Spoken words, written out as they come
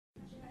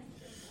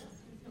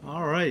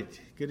All right,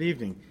 good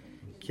evening.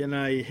 Can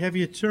I have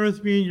you turn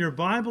with me in your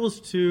Bibles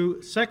to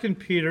 2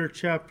 Peter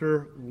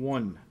chapter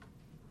 1.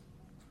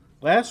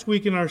 Last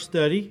week in our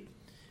study,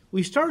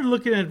 we started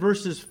looking at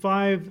verses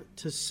 5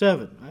 to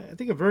 7. I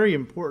think a very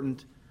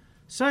important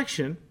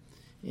section.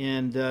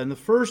 And in the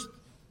first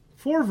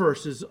 4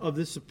 verses of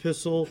this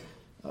epistle,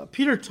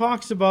 Peter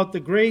talks about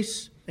the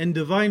grace and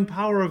divine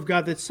power of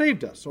God that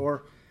saved us,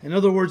 or in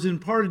other words,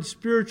 imparted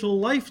spiritual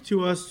life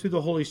to us through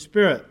the Holy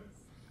Spirit.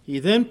 He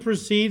then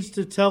proceeds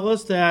to tell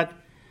us that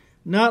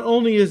not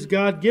only has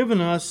God given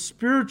us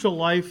spiritual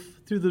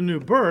life through the new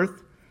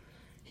birth,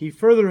 he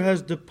further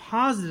has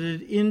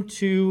deposited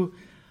into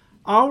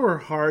our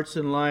hearts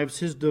and lives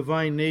his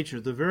divine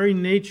nature, the very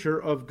nature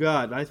of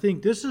God. I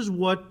think this is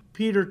what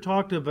Peter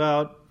talked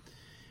about,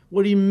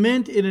 what he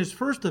meant in his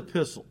first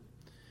epistle,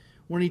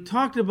 when he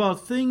talked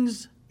about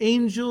things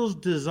angels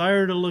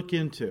desire to look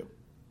into.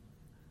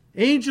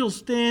 Angels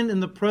stand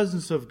in the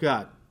presence of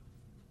God.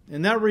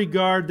 In that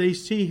regard, they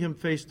see him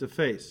face to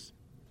face.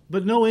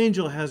 But no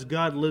angel has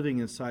God living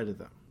inside of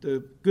them.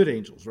 The good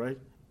angels, right?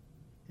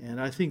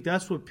 And I think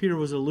that's what Peter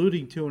was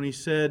alluding to when he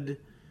said,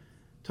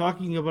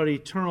 talking about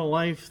eternal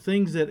life,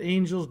 things that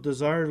angels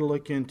desire to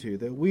look into,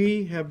 that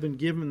we have been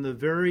given the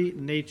very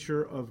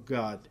nature of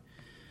God.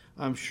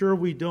 I'm sure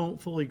we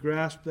don't fully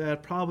grasp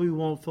that, probably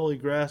won't fully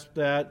grasp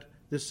that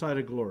this side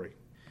of glory.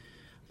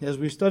 As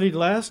we studied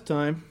last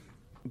time,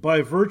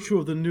 by virtue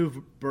of the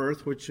new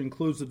birth, which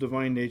includes the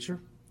divine nature,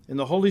 and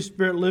the Holy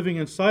Spirit living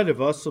inside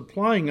of us,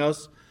 supplying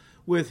us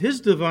with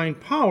his divine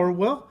power,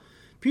 well,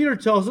 Peter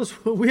tells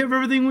us we have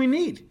everything we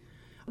need.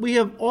 We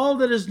have all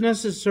that is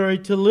necessary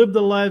to live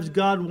the lives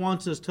God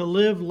wants us to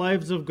live,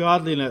 lives of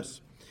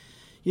godliness.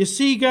 You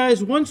see,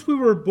 guys, once we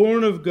were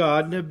born of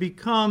God and have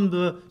become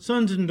the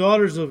sons and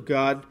daughters of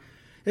God,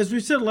 as we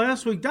said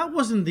last week, that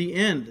wasn't the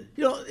end.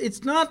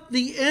 It's not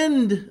the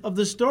end of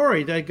the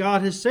story that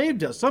God has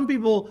saved us. Some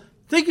people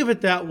think of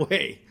it that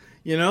way.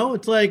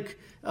 It's like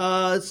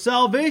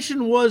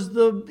salvation was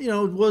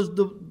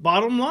the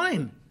bottom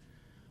line.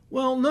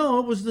 Well, no,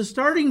 it was the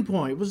starting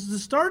point. It was the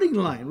starting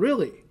line,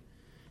 really.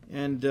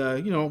 And,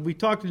 we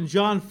talked in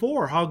John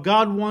 4 how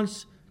God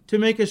wants to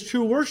make us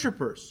true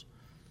worshipers.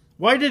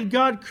 Why did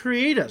God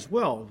create us?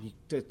 Well,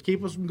 to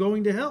keep us from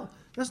going to hell.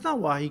 That's not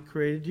why he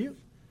created you.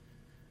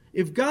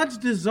 If God's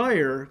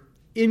desire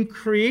in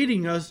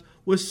creating us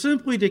was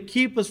simply to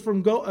keep us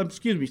from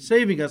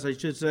saving us, I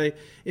should say,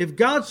 if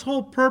God's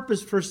whole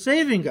purpose for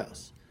saving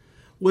us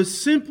was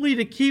simply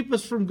to keep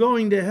us from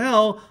going to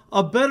hell,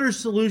 a better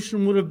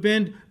solution would have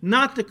been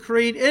not to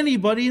create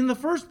anybody in the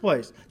first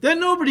place. Then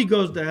nobody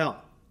goes to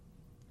hell.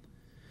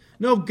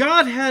 No,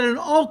 God had an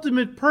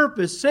ultimate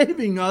purpose.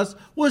 Saving us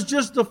was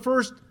just the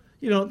first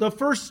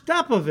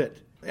step of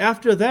it.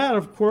 After that,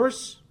 of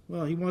course,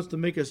 he wants to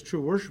make us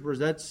true worshipers.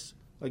 That's,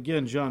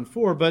 again, John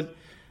 4. But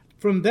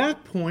from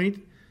that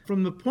point,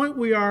 from the point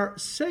we are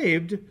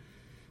saved,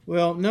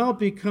 now it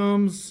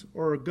becomes,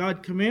 or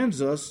God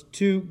commands us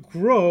to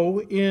grow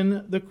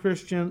in the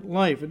Christian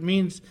life. Which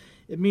means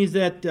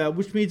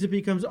it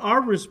becomes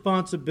our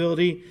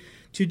responsibility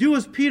to do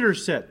as Peter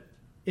said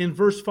in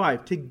verse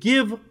 5, to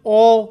give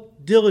all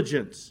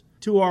diligence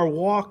to our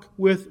walk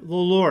with the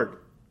Lord.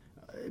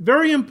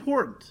 Very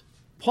important.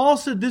 Paul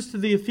said this to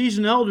the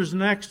Ephesian elders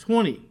in Acts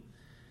 20.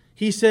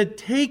 He said,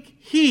 "Take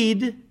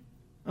heed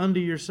unto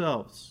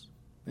yourselves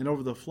and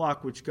over the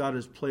flock which God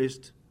has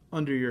placed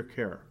under your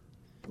care."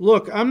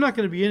 Look, I'm not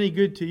going to be any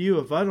good to you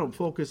if I don't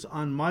focus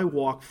on my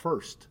walk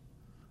first.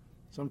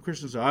 Some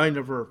Christians say, I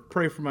never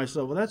pray for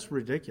myself. Well, that's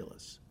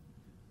ridiculous.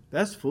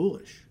 That's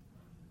foolish.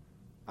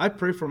 I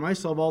pray for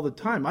myself all the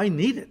time. I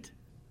need it.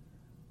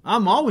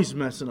 I'm always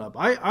messing up.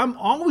 I'm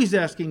always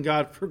asking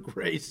God for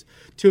grace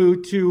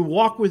to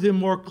walk with him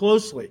more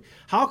closely.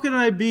 How can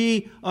I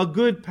be a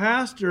good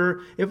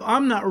pastor if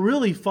I'm not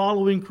really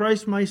following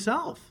Christ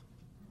myself?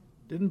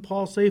 Didn't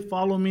Paul say,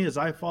 follow me as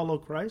I follow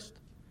Christ?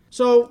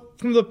 So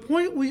from the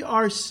point we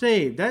are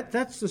saved,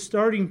 that's the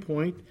starting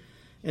point.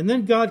 And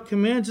then God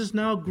commands us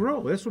now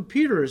grow. That's what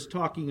Peter is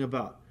talking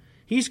about.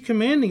 He's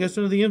commanding us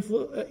under the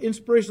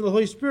inspiration of the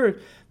Holy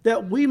Spirit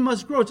that we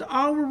must grow. It's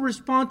our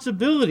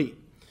responsibility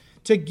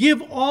to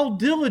give all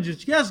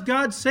diligence. Yes,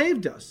 God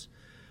saved us.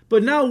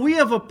 But now we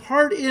have a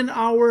part in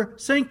our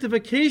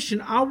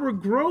sanctification, our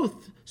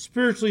growth,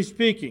 spiritually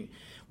speaking.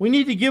 We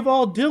need to give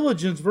all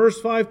diligence, verse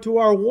 5, to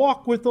our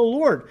walk with the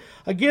Lord.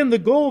 Again, the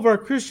goal of our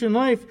Christian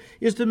life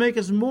is to make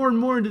us more and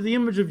more into the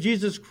image of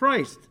Jesus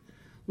Christ.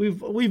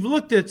 We've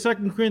looked at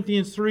 2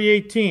 Corinthians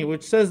 3:18,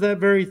 which says that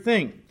very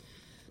thing.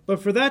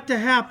 But for that to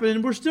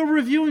happen, we're still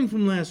reviewing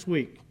from last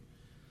week.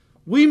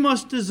 We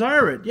must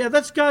desire it. Yeah,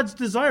 that's God's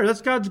desire.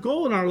 That's God's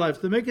goal in our lives,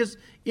 to make us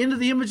into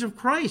the image of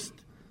Christ.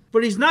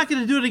 But he's not going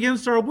to do it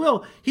against our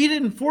will. He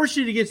didn't force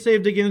you to get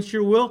saved against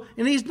your will,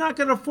 and he's not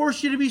going to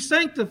force you to be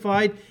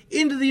sanctified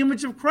into the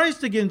image of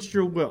Christ against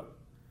your will.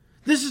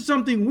 This is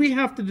something we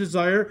have to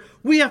desire,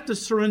 we have to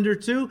surrender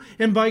to,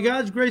 and by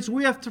God's grace,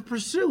 we have to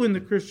pursue in the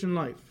Christian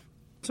life.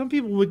 Some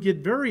people would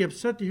get very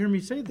upset to hear me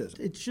say this.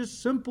 It's just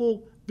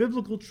simple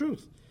biblical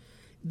truth.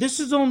 This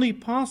is only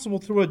possible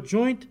through a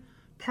joint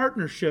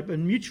partnership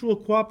and mutual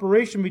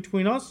cooperation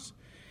between us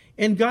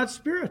and God's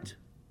Spirit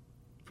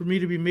for me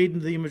to be made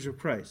into the image of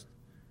Christ.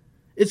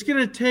 It's going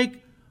to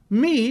take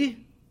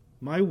me,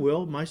 my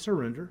will, my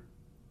surrender,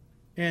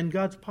 and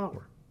God's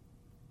power.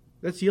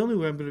 That's the only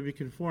way I'm going to be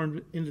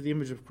conformed into the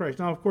image of Christ.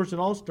 Now, of course, it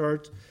all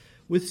starts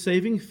with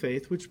saving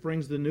faith, which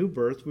brings the new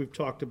birth. We've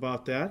talked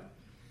about that.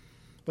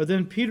 But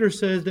then Peter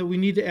says that we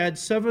need to add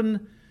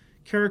 7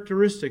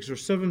 characteristics or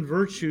 7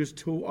 virtues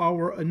to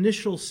our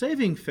initial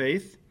saving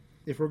faith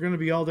if we're going to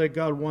be all that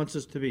God wants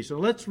us to be. So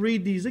let's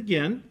read these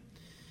again.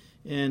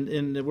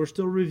 And we're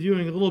still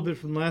reviewing a little bit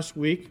from last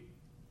week.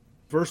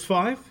 Verse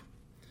 5.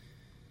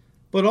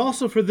 But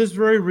also for this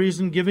very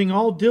reason, giving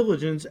all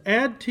diligence,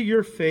 add to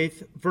your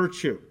faith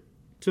virtue.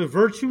 To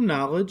virtue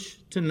knowledge,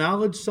 to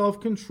knowledge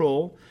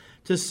self-control,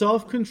 to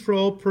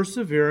self-control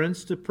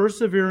perseverance, to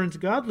perseverance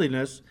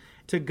godliness,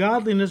 to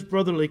godliness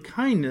brotherly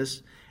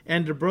kindness,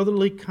 and to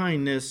brotherly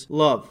kindness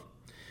love.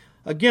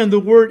 Again, the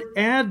word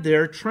add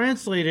there,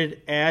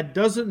 translated add,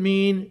 doesn't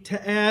mean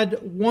to add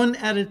one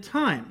at a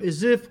time.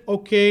 As if,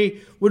 okay,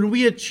 when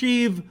we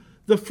achieve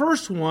the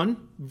first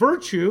one,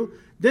 virtue,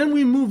 then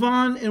we move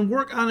on and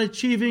work on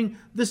achieving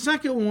the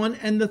second one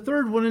and the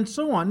third one and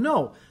so on.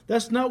 No,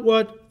 that's not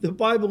what the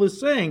Bible is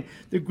saying.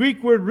 The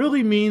Greek word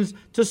really means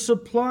to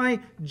supply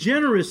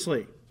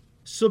generously.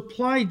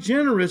 Supply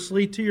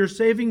generously to your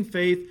saving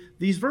faith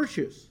these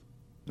virtues.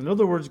 In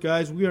other words,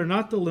 guys, we are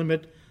not to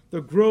limit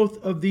the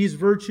growth of these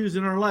virtues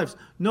in our lives.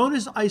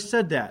 Notice I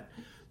said that.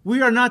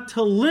 We are not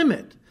to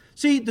limit.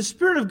 See, the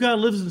Spirit of God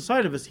lives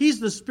inside of us. He's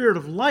the Spirit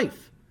of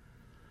life.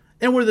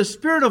 And where the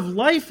Spirit of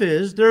life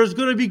is, there's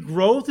going to be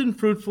growth and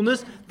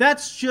fruitfulness.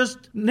 That's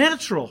just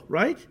natural,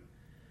 right?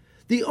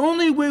 The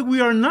only way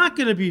we are not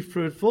going to be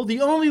fruitful,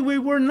 the only way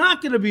we're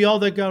not going to be all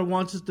that God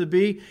wants us to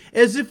be,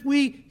 is if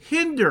we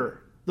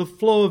hinder the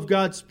flow of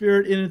God's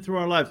Spirit in and through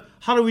our lives.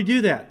 How do we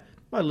do that?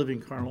 By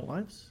living carnal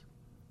lives.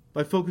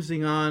 By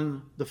focusing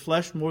on the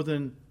flesh more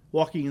than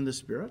walking in the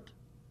Spirit.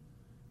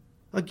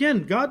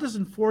 Again, God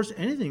doesn't force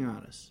anything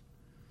on us.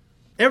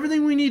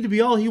 Everything we need to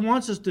be all He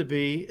wants us to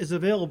be is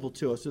available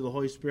to us through the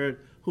Holy Spirit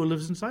who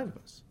lives inside of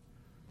us.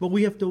 But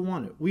we have to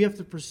want it. We have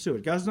to pursue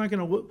it. God's not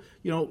going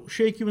to,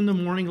 shake you in the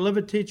morning,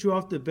 levitate you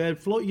off the bed,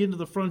 float you into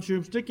the front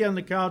room, stick you on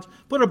the couch,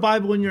 put a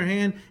Bible in your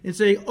hand, and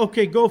say,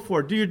 okay, go for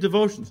it. Do your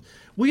devotions.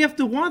 We have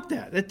to want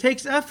that. It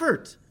takes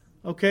effort.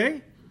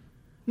 Okay?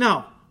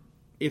 Now,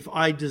 if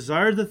I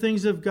desire the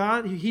things of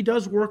God, He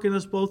does work in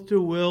us both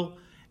to will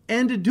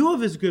and to do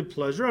of His good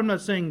pleasure. I'm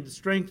not saying the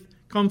strength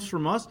comes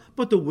from us,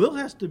 but the will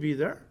has to be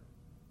there.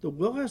 The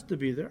will has to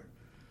be there.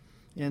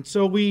 And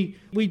so we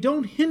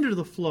don't hinder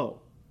the flow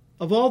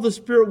of all the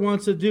Spirit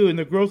wants to do in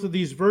the growth of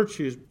these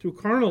virtues through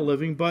carnal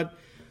living, but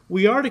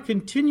we are to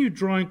continue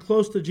drawing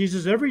close to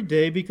Jesus every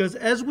day, because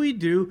as we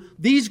do,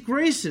 these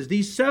graces,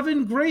 these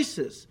 7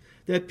 graces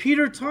that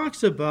Peter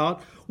talks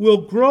about,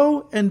 will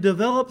grow and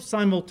develop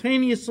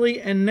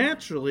simultaneously and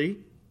naturally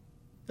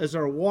as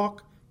our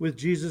walk with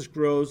Jesus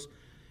grows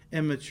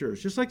and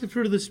matures. Just like the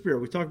fruit of the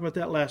Spirit. We talked about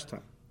that last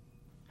time.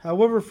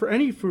 However, for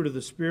any fruit of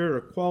the Spirit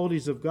or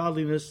qualities of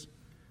godliness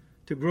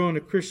to grow in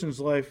a Christian's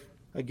life,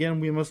 again,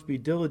 we must be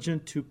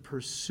diligent to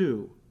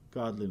pursue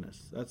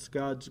godliness. That's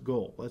God's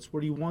goal. That's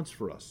what He wants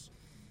for us.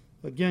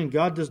 Again,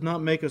 God does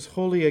not make us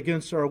holy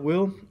against our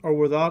will or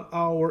without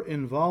our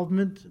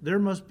involvement. There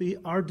must be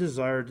our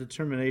desire,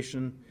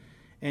 determination,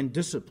 and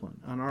discipline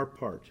on our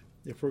part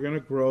if we're going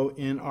to grow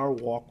in our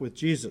walk with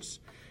Jesus.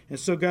 And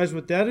so, guys,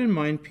 with that in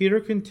mind, Peter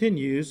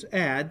continues,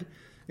 add.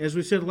 As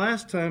we said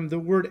last time, the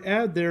word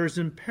add there is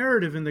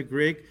imperative in the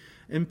Greek.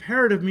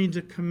 Imperative means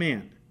a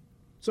command.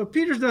 So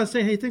Peter's not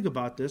saying, hey, think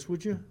about this,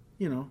 would you?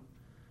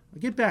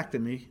 Get back to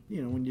me,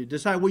 when you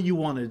decide what you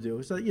want to do.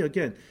 It's like,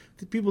 again,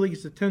 people think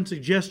it's the 10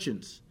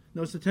 suggestions.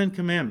 No, it's the 10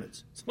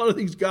 commandments. It's a lot of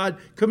things God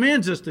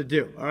commands us to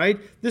do, all right?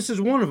 This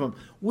is one of them.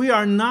 We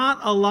are not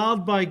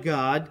allowed by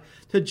God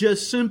to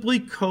just simply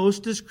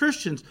coast as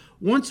Christians.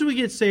 Once we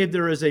get saved,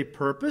 there is a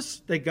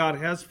purpose that God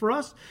has for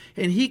us,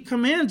 and He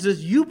commands us,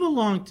 you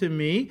belong to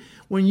me.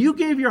 When you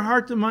gave your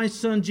heart to my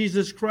Son,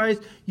 Jesus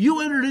Christ, you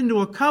entered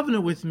into a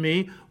covenant with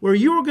me where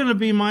you were going to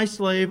be my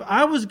slave,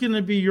 I was going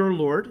to be your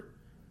Lord.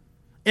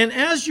 And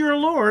as your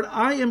Lord,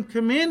 I am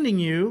commanding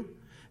you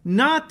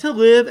not to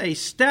live a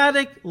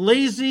static,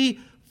 lazy,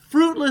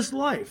 fruitless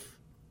life.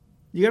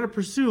 You got to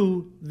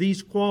pursue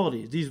these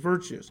qualities, these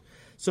virtues.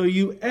 So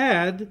you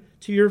add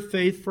to your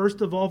faith, first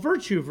of all,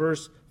 virtue,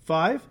 verse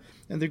 5.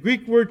 And the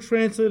Greek word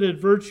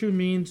translated virtue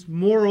means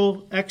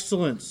moral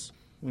excellence.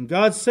 When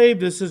God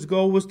saved us, His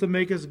goal was to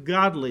make us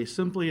godly,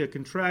 simply a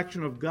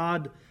contraction of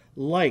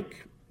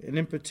God-like, and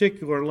in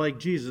particular, like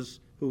Jesus,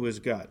 who is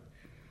God.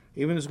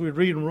 Even as we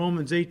read in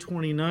Romans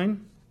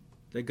 8:29,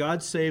 that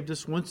God saved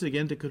us once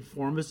again to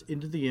conform us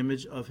into the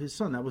image of His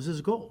Son. That was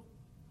His goal.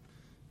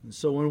 And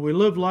so when we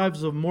live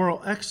lives of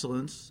moral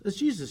excellence, as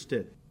Jesus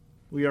did,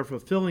 we are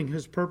fulfilling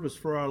His purpose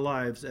for our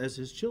lives as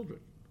His children.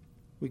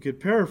 We could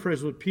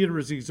paraphrase what Peter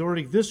is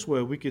exhorting this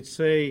way. We could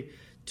say,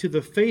 To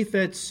the faith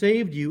that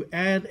saved you,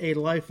 add a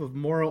life of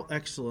moral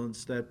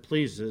excellence that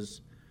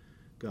pleases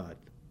God.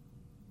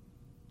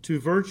 To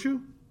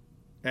virtue,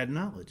 add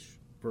knowledge.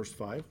 Verse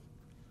 5.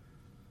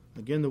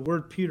 Again, the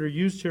word Peter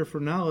used here for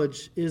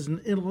knowledge is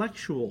an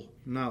intellectual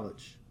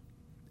knowledge.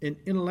 An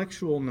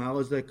intellectual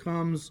knowledge that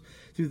comes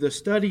through the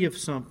study of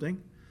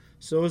something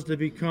so as to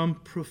become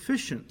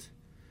proficient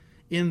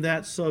in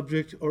that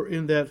subject or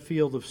in that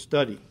field of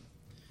study.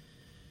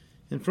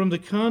 And from the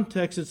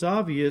context, it's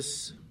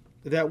obvious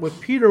that what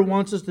Peter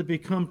wants us to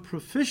become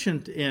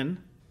proficient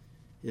in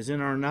is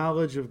in our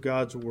knowledge of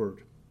God's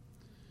Word.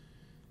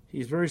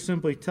 He's very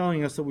simply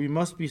telling us that we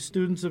must be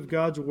students of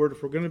God's Word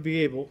if we're going to be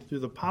able, through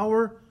the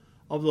power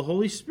of the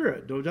Holy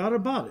Spirit, no doubt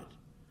about it,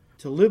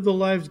 to live the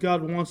lives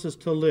God wants us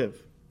to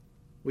live.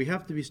 We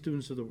have to be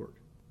students of the Word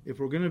if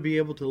we're going to be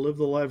able to live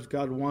the lives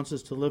God wants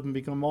us to live and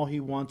become all He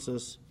wants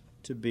us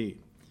to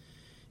be.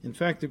 In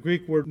fact, the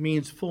Greek word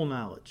means full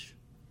knowledge.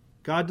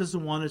 God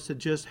doesn't want us to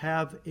just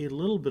have a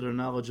little bit of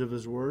knowledge of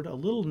His Word. A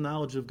little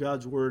knowledge of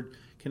God's Word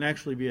can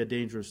actually be a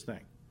dangerous thing.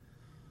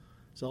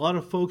 There's a lot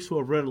of folks who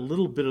have read a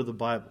little bit of the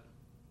Bible,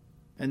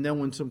 and then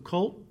when some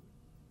cult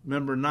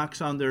member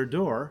knocks on their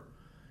door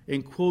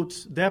and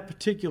quotes that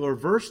particular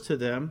verse to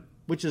them,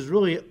 which is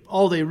really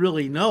all they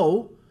really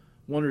know,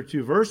 one or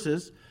two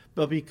verses,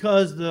 but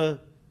because the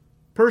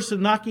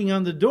person knocking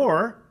on the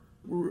door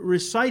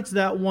recites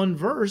that one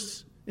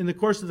verse in the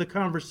course of the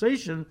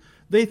conversation,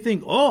 they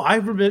think, oh,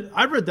 I've read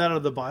that out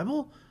of the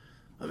Bible.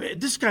 I mean,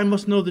 this guy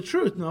must know the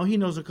truth. No, he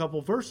knows a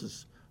couple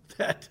verses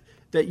that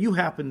you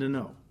happen to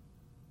know.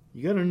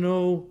 You got to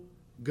know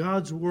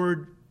God's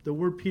Word, the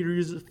word Peter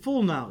uses,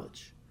 full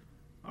knowledge.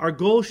 Our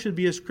goal should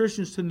be as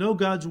Christians to know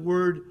God's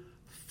Word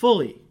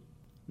fully.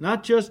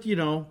 Not just,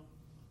 a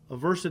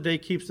verse a day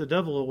keeps the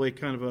devil away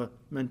kind of a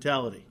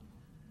mentality.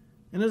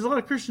 And there's a lot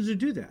of Christians who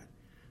do that.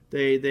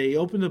 They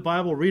open the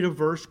Bible, read a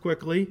verse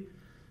quickly,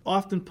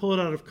 often pull it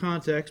out of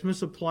context,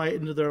 misapply it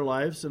into their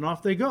lives, and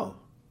off they go.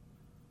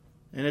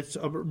 And it's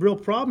a real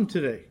problem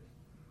today.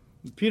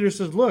 Peter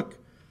says, look,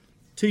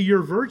 to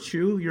your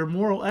virtue, your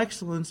moral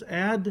excellence,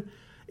 add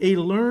a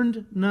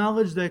learned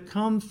knowledge that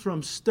comes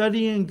from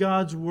studying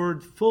God's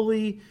Word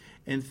fully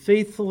and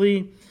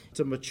faithfully. It's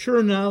a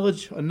mature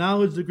knowledge. A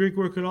knowledge, the Greek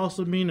word could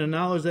also mean a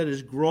knowledge that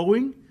is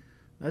growing.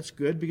 That's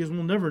good because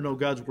we'll never know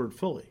God's Word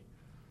fully.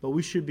 But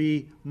we should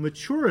be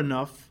mature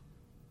enough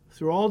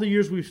through all the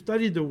years we've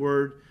studied the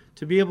Word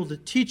to be able to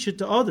teach it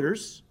to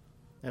others,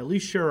 at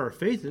least share our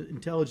faith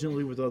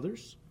intelligently with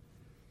others.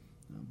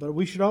 But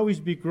we should always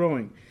be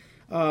growing.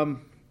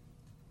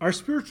 Our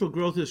spiritual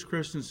growth as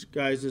Christians,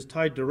 guys, is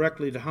tied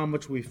directly to how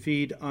much we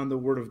feed on the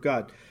Word of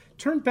God.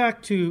 Turn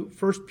back to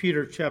 1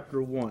 Peter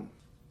chapter 1.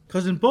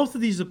 Because in both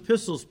of these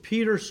epistles,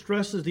 Peter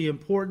stresses the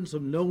importance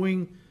of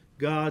knowing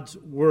God's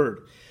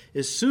Word.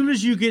 As soon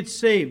as you get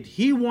saved,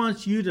 he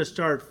wants you to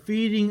start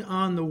feeding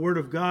on the Word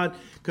of God,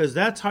 because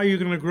that's how you're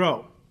going to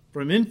grow,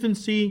 from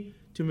infancy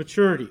to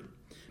maturity.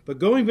 But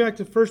going back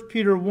to 1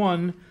 Peter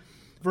 1,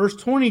 verse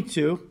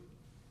 22,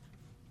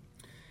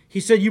 he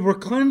said, you were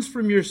cleansed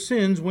from your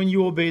sins when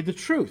you obeyed the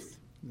truth.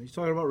 He's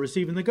talking about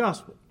receiving the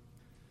gospel.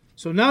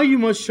 So now you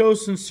must show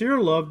sincere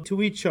love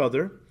to each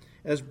other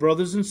as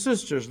brothers and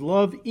sisters.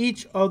 Love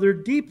each other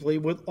deeply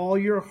with all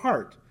your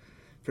heart,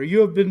 for you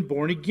have been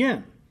born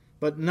again,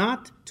 but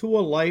not to a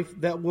life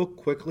that will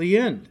quickly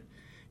end.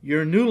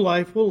 Your new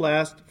life will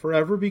last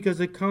forever because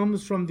it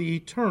comes from the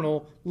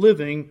eternal,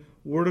 living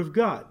Word of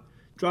God.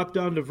 Drop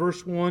down to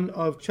verse 1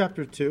 of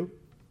chapter 2.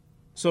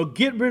 So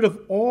get rid of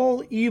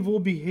all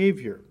evil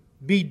behavior.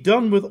 Be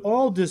done with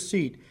all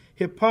deceit,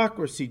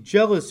 hypocrisy,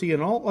 jealousy,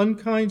 and all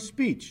unkind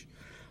speech.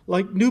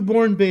 Like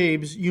newborn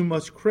babes, you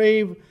must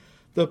crave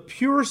the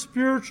pure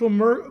spiritual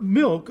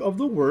milk of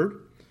the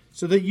Word,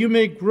 so that you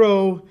may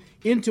grow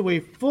into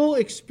a full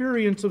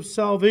experience of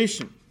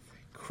salvation.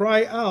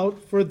 Cry out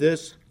for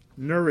this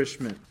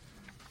nourishment.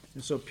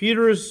 And so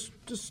Peter is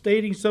just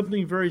stating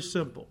something very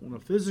simple. When a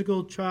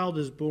physical child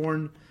is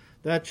born,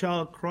 that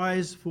child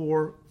cries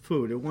for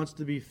food. It wants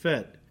to be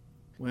fed.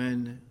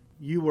 When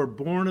you are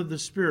born of the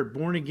Spirit,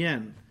 born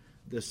again,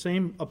 the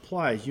same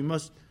applies. You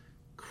must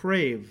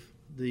crave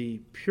the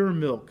pure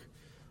milk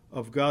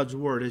of God's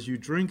Word. As you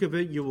drink of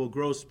it, you will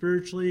grow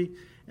spiritually,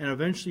 and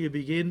eventually you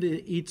begin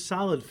to eat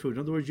solid food. In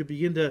other words, you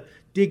begin to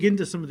dig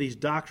into some of these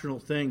doctrinal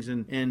things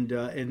and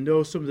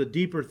know some of the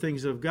deeper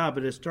things of God.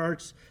 But it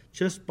starts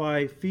just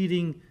by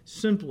feeding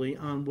simply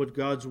on what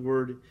God's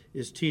Word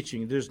is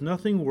teaching. There's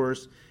nothing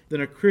worse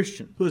than a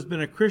Christian who has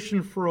been a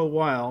Christian for a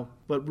while,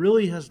 but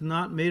really has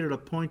not made it a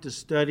point to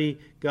study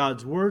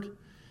God's Word,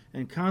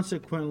 and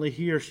consequently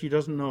he or she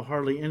doesn't know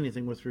hardly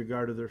anything with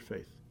regard to their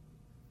faith.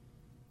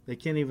 They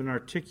can't even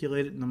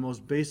articulate it in the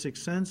most basic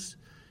sense.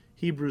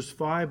 Hebrews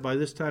 5, by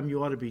this time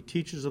you ought to be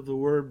teachers of the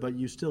Word, but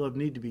you still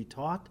need to be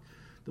taught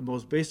the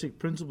most basic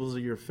principles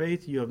of your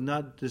faith. You have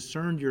not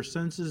discerned your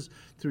senses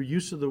through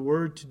use of the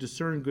Word to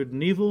discern good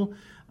and evil.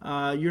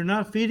 You're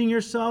not feeding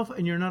yourself,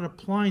 and you're not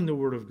applying the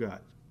Word of God,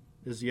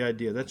 is the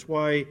idea. That's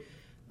why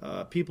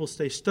people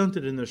stay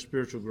stunted in their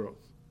spiritual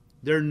growth.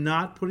 They're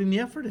not putting the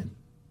effort in,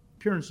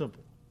 pure and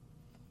simple.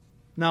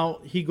 Now,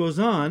 he goes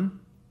on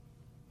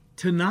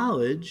to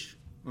knowledge,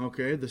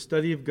 okay, the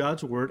study of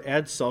God's word,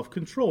 adds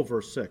self-control,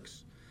 verse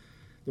 6.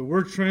 The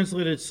word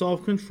translated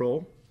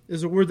self-control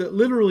is a word that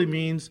literally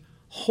means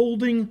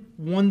holding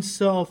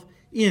oneself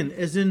in,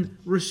 as in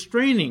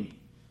restraining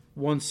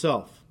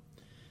oneself.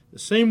 The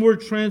same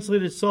word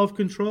translated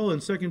self-control in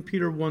 2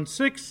 Peter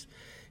 1:6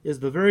 is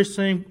the very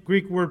same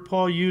Greek word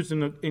Paul used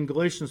in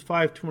Galatians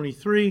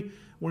 5:23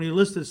 when he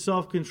listed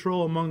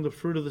self-control among the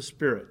fruit of the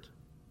Spirit,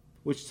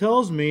 which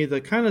tells me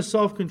the kind of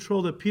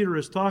self-control that Peter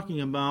is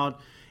talking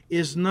about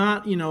is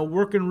not,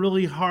 working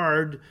really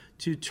hard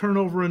to turn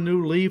over a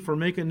new leaf or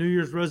make a New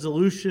Year's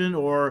resolution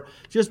or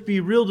just be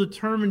real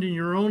determined in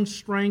your own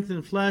strength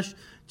and flesh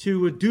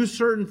to do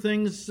certain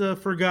things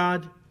for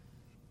God.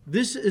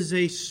 This is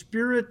a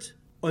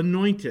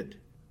Spirit-anointed,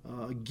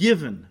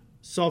 given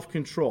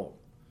self-control.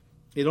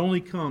 It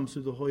only comes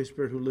through the Holy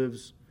Spirit who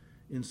lives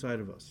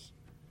inside of us.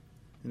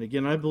 And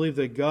again, I believe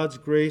that God's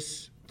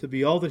grace to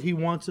be all that He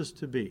wants us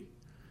to be,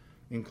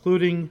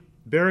 including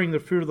bearing the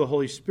fruit of the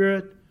Holy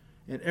Spirit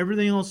and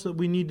everything else that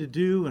we need to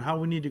do and how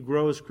we need to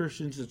grow as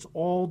Christians, it's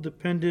all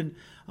dependent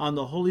on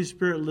the Holy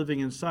Spirit living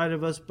inside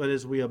of us. But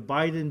as we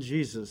abide in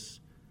Jesus,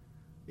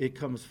 it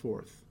comes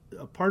forth.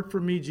 Apart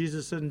from me,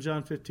 Jesus said in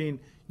John 15,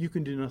 you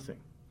can do nothing.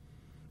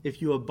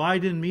 If you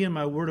abide in me and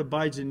my word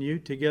abides in you,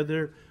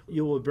 together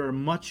you will bear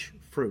much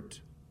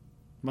fruit.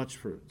 Much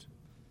fruit.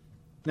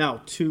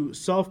 Now, to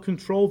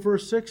self-control,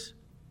 verse 6,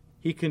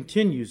 he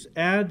continues,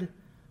 add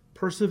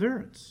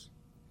perseverance.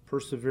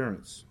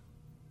 Perseverance.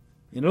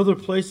 In other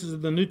places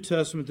in the New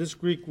Testament, this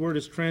Greek word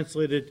is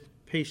translated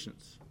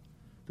patience.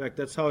 In fact,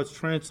 that's how it's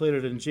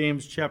translated in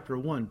James chapter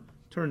 1.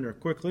 Turn there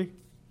quickly.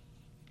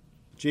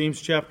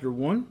 James chapter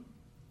 1,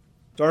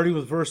 starting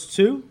with verse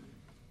 2.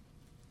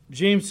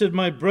 James said,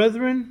 my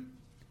brethren,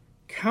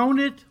 count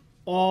it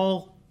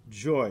all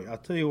joy. I'll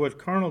tell you what,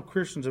 carnal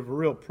Christians have a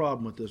real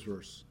problem with this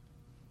verse.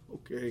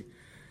 Okay.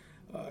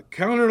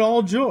 Count it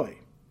all joy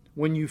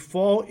when you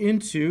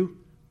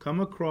come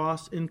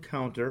across,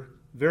 encounter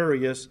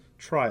various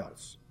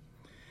trials,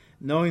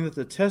 knowing that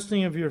the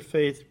testing of your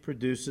faith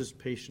produces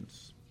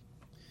patience.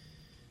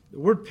 The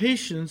word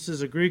patience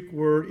is the Greek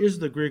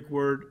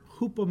word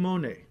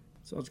hupomone.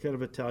 Sounds kind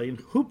of Italian.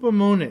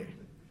 Hupomone.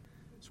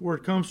 This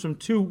word comes from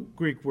two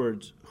Greek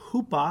words.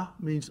 Hupa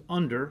means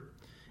under,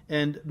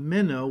 and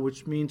meno,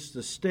 which means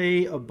to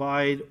stay,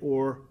 abide,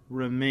 or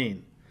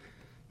remain.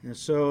 And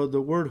so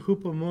the word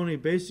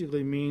hupomone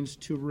basically means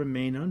to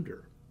remain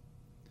under.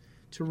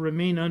 To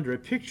remain under.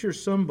 It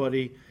pictures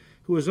somebody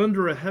who is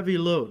under a heavy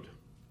load,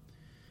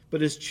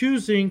 but is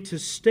choosing to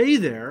stay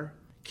there,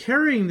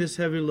 carrying this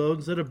heavy load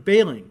instead of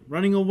bailing,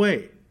 running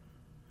away.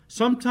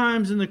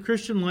 Sometimes in the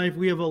Christian life,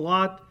 we have a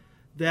lot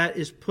that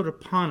is put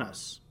upon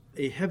us,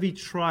 a heavy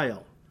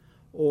trial,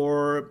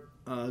 or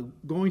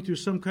going through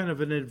some kind of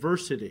an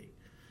adversity.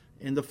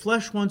 And the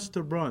flesh wants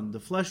to run, the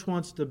flesh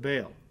wants to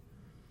bail.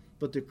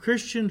 But the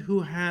Christian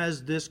who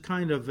has this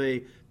kind of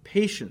a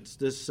patience,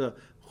 this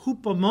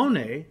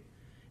hupomone,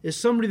 is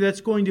somebody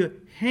that's going to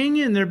hang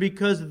in there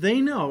because they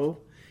know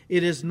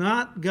it is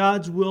not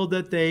God's will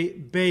that they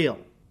bail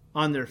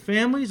on their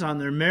families, on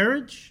their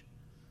marriage,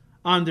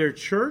 on their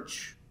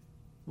church,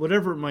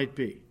 whatever it might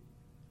be.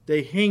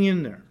 They hang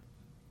in there.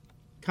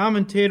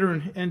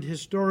 Commentator and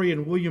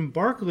historian William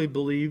Barclay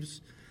believes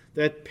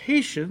that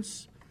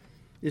patience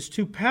is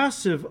too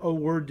passive a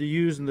word to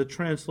use in the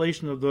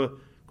translation of the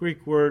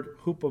Greek word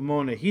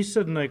hupomone. He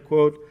said, and I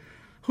quote,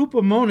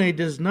 hupomone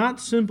does not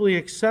simply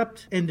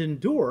accept and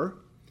endure.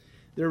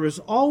 There is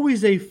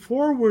always a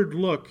forward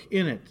look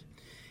in it.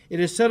 It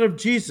is said of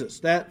Jesus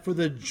that for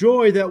the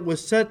joy that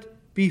was set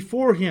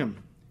before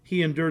him,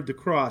 he endured the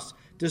cross,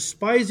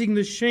 despising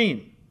the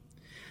shame.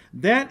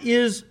 That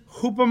is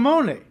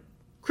hupomone,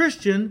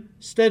 Christian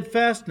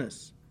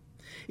steadfastness.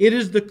 It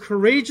is the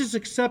courageous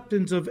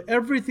acceptance of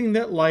everything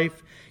that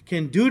life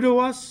can do to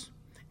us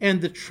and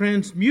the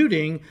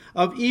transmuting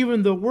of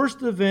even the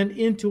worst event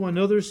into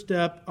another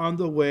step on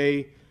the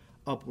way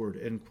upward,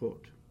 end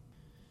quote.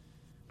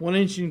 One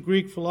ancient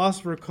Greek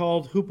philosopher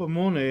called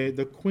hupomone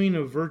the queen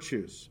of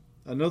virtues.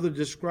 Another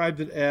described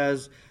it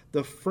as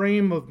the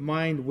frame of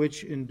mind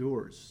which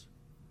endures.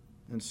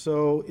 And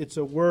so it's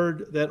a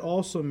word that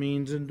also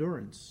means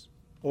endurance.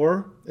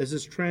 Or, as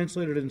is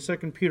translated in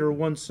 2 Peter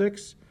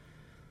 1:6,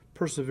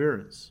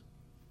 perseverance.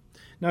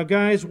 Now,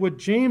 guys, what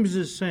James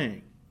is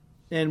saying,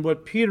 and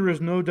what Peter is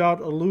no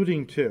doubt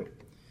alluding to,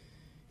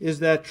 is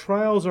that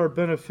trials are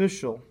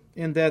beneficial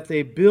in that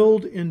they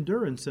build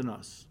endurance in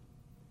us.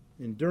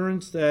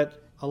 Endurance that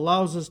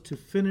allows us to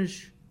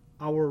finish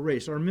our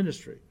race, our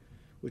ministry,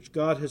 which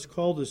God has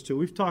called us to.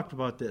 We've talked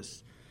about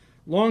this.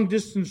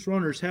 Long-distance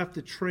runners have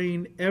to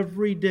train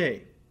every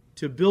day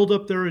to build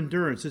up their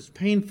endurance. It's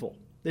painful.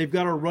 They've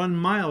got to run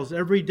miles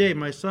every day.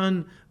 My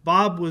son,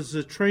 Bob,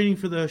 was training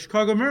for the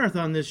Chicago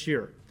Marathon this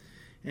year.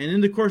 And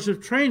in the course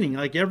of training,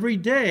 like every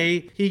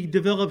day, he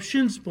developed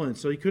shin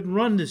splints, so he couldn't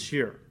run this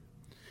year.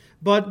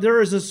 But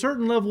there is a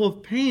certain level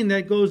of pain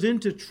that goes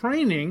into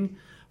training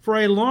for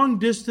a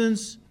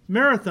long-distance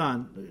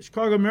marathon. The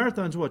Chicago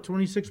Marathon's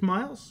 26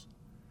 miles?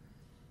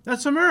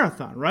 That's a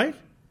marathon, right?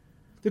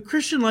 The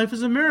Christian life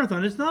is a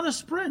marathon. It's not a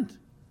sprint.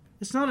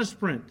 It's not a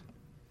sprint.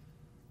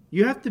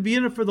 You have to be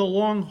in it for the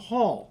long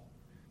haul.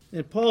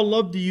 And Paul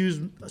loved to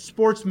use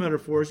sports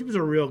metaphors. He was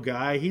a real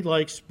guy. He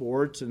liked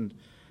sports, and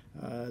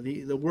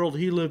the world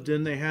he lived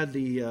in, they had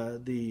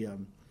the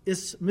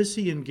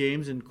Isthmian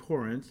Games in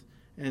Corinth,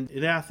 and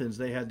in Athens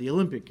they had the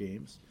Olympic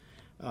Games.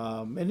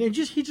 And he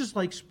just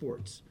liked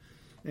sports,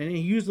 and he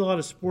used a lot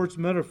of sports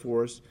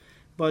metaphors.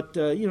 But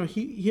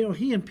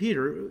he and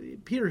Peter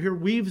here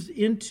weaves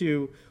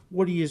into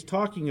what he is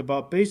talking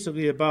about,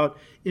 basically about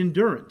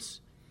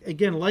endurance.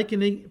 Again,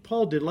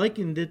 Paul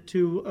likened it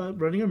to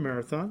running a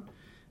marathon.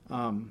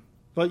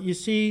 But you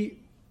see,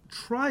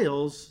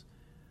 trials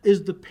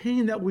is the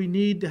pain that we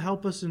need to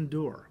help us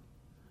endure.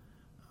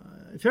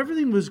 If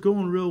everything was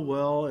going real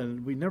well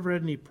and we never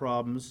had any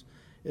problems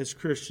as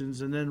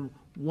Christians, and then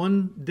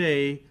one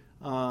day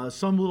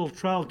some little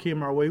trial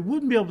came our way, we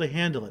wouldn't be able to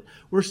handle it.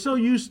 We're so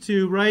used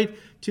to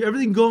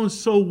everything going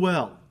so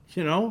well,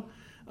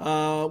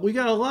 We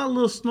got a lot of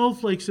little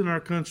snowflakes in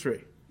our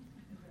country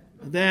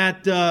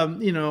that,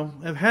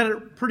 have had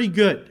it pretty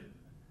good.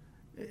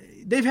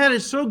 They've had it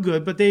so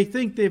good, but they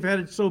think they've had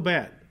it so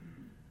bad.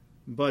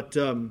 But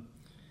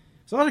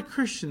there's a lot of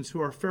Christians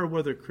who are fair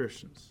weather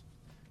Christians.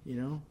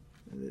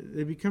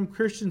 They become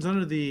Christians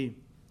under the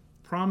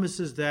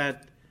promises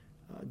that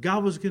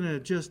God was going to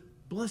just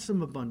bless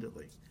them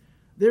abundantly.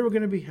 They were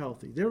going to be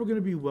healthy. They were going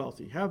to be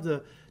wealthy, have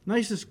the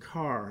nicest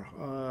car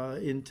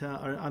in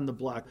town, on the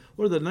block,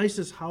 or the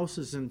nicest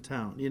houses in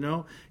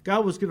town.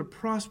 God was going to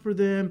prosper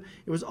them.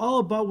 It was all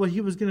about what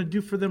he was going to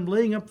do for them,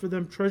 laying up for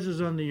them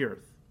treasures on the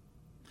earth.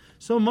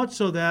 So much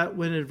so that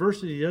when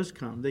adversity does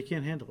come, they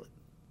can't handle it.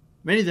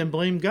 Many of them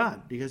blame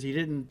God because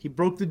he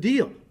broke the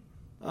deal.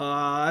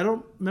 I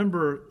don't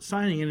remember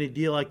signing any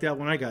deal like that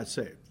when I got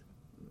saved.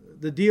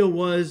 The deal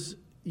was,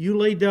 you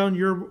lay down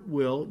your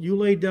will, you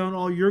lay down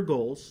all your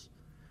goals,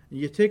 and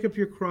you take up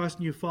your cross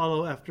and you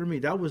follow after me.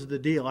 That was the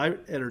deal I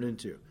entered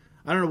into.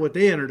 I don't know what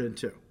they entered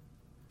into.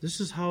 This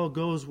is how it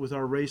goes with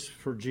our race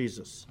for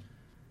Jesus.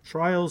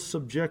 Trials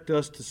subject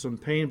us to some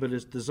pain, but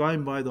it's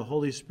designed by the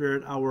Holy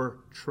Spirit, our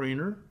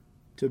trainer,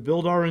 to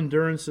build our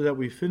endurance so that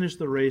we finish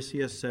the race he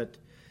has set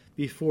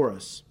before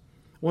us.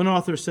 One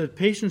author said,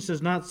 patience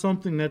is not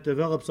something that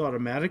develops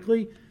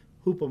automatically,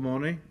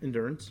 hupomone,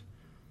 endurance.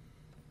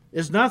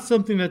 It's not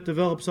something that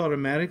develops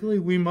automatically.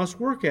 We must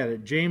work at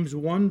it. James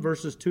 1,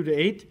 verses 2 to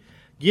 8,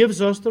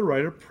 gives us the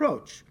right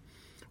approach.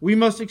 We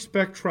must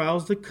expect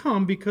trials to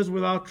come because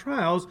without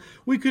trials,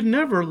 we could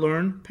never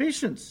learn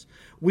patience.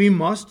 We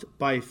must,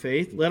 by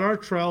faith, let our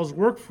trials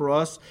work for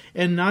us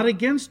and not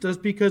against us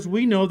because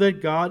we know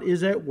that God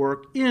is at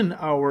work in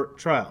our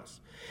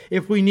trials.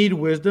 If we need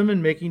wisdom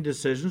in making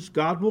decisions,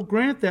 God will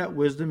grant that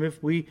wisdom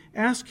if we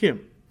ask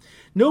him.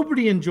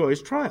 Nobody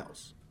enjoys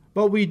trials,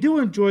 but we do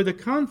enjoy the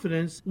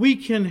confidence we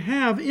can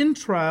have in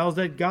trials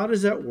that God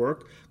is at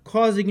work,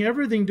 causing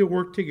everything to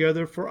work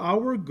together for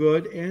our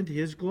good and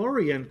his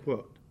glory, end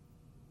quote.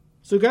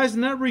 So guys,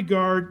 in that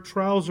regard,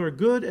 trials are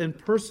good and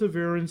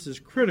perseverance is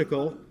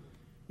critical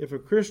if a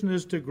Christian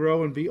is to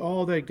grow and be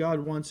all that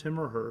God wants him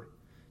or her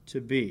to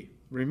be. It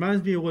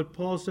reminds me of what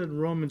Paul said in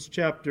Romans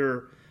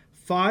chapter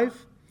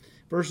 5,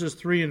 verses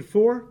 3 and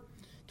 4.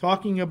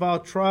 Talking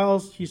about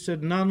trials, he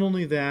said, not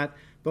only that,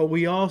 but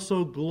we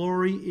also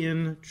glory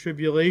in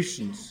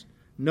tribulations,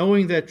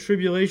 knowing that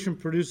tribulation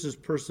produces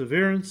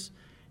perseverance,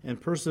 and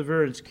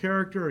perseverance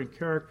character, and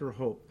character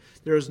hope.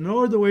 There is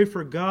no other way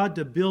for God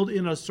to build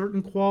in us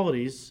certain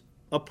qualities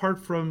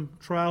apart from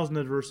trials and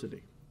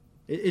adversity.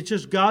 It's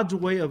just God's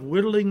way of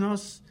whittling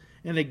us,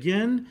 and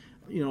again,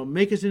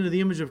 make us into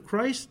the image of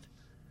Christ.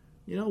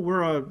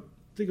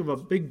 Think of a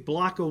big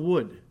block of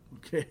wood,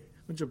 okay,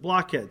 a bunch of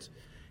blockheads.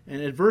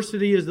 And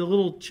adversity is the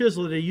little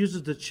chisel that he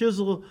uses to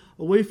chisel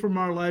away from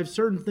our lives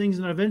certain things,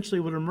 and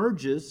eventually what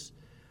emerges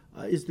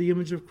is the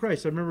image of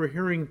Christ. I remember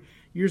hearing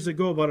years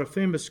ago about a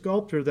famous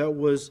sculptor that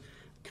was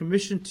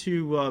commissioned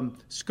to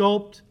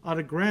sculpt out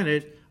of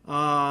granite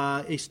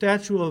a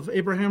statue of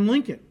Abraham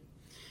Lincoln.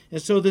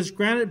 And so this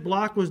granite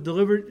block was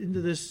delivered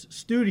into this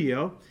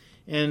studio,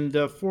 and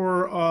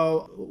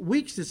for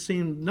weeks it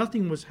seemed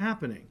nothing was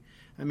happening.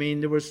 I mean,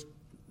 there was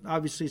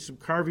obviously some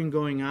carving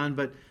going on,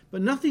 but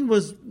nothing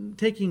was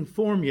taking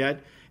form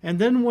yet. And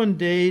then one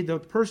day, the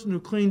person who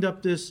cleaned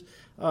up this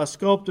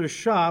sculptor's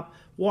shop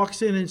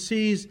walks in and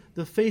sees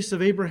the face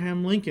of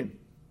Abraham Lincoln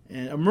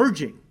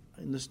emerging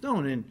in the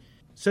stone, and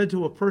said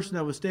to a person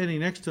that was standing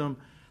next to him,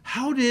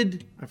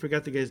 I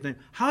forgot the guy's name,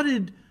 how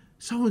did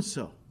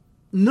so-and-so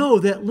know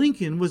that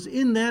Lincoln was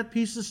in that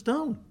piece of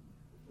stone?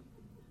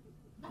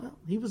 Well,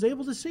 he was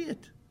able to see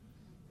it.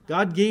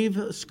 God gave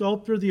a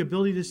sculptor the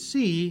ability to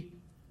see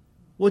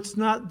what's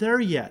not there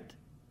yet,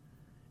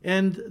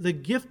 and the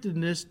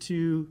giftedness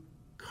to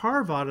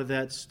carve out of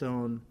that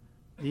stone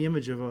the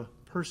image of a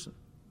person.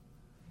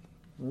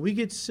 When we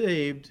get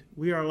saved,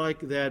 we are like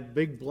that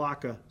big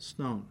block of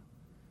stone.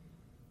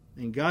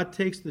 And God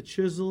takes the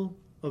chisel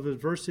of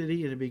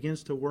adversity and it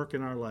begins to work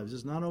in our lives.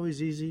 It's not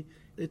always easy.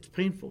 It's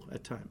painful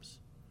at times.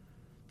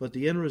 But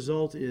the end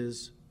result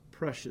is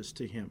precious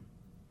to him.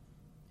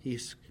 He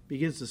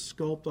begins to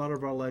sculpt out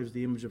of our lives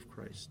the image of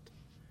Christ.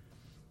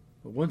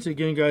 But once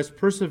again, guys,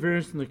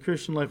 perseverance in the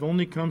Christian life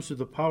only comes through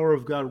the power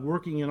of God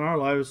working in our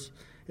lives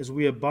as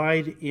we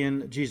abide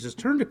in Jesus.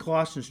 Turn to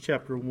Colossians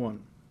chapter 1.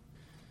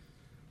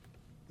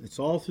 It's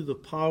all through the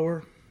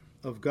power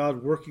of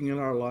God working in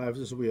our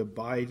lives as we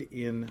abide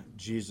in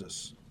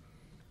Jesus.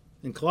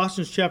 In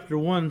Colossians chapter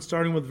 1,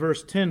 starting with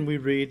verse 10, we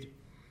read,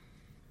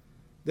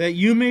 "That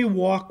you may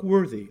walk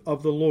worthy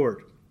of the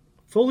Lord,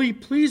 fully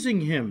pleasing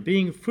him,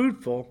 being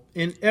fruitful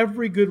in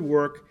every good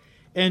work,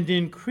 and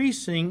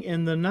increasing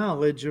in the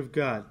knowledge of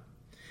God,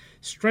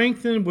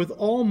 strengthened with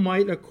all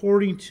might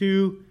according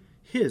to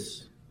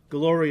his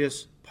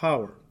glorious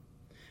power,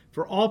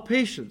 for all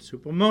patience,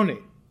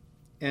 hupomone,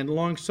 and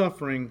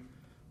long-suffering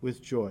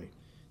with joy."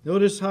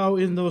 Notice how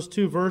in those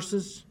two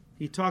verses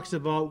he talks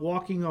about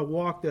walking a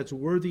walk that's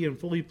worthy and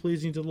fully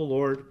pleasing to the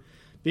Lord,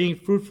 being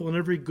fruitful in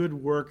every good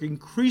work,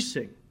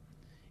 increasing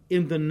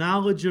in the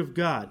knowledge of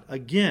God.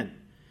 Again,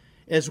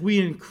 as we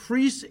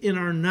increase in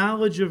our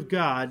knowledge of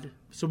God,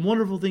 some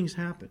wonderful things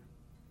happen.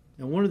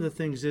 And one of the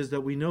things is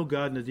that we know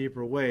God in a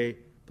deeper way,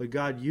 but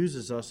God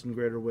uses us in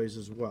greater ways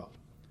as well.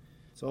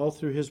 It's all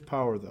through his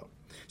power, though.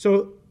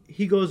 So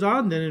he goes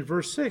on then in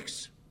verse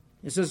 6.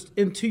 It says,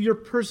 "Into your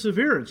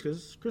perseverance,"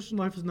 because Christian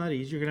life is not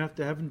easy. You're going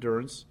to have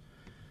endurance.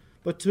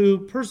 But to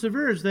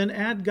perseverance, then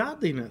add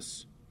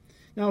godliness.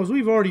 Now, as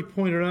we've already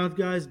pointed out,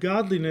 guys,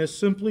 godliness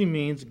simply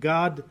means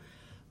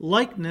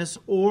God-likeness,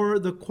 or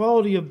the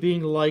quality of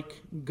being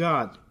like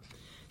God.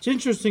 It's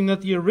interesting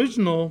that the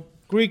original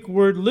Greek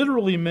word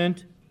literally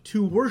meant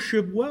to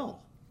worship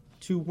well.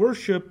 To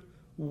worship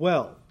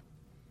well.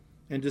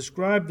 And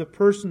describe the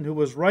person who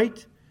was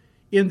right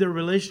in their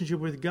relationship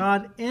with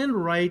God and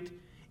right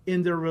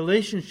in their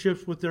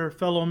relationships with their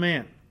fellow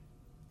man.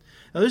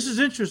 Now, this is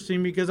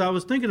interesting because I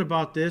was thinking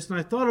about this, and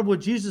I thought of what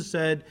Jesus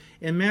said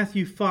in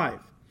Matthew 5,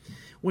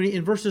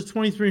 in verses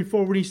 23 and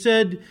 4, when he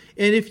said,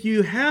 "And if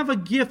you have a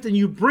gift and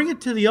you bring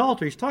it to the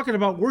altar," he's talking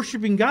about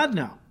worshiping God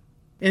now,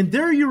 "and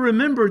there you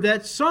remember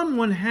that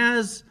someone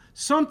has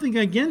something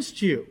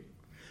against you,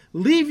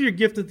 leave your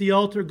gift at the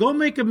altar, go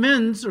make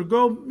amends, or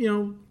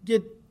go,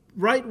 get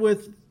right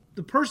with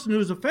the person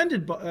who's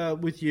offended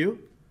with you,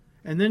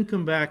 and then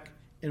come back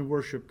and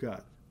worship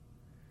God."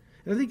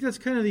 And I think that's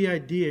kind of the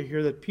idea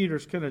here that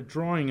Peter's kind of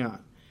drawing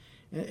on.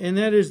 And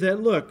that is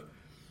that, look,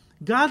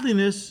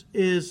 godliness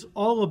is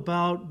all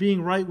about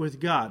being right with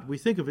God. We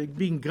think of it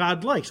being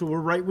God-like, so we're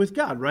right with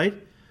God,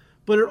 right?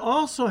 But it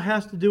also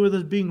has to do with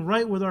us being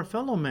right with our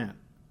fellow man.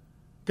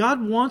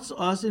 God wants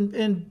us,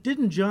 and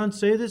didn't John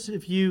say this?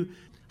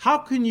 How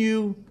can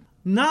you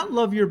not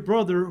love your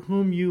brother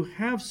whom you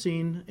have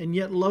seen, and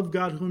yet love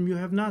God whom you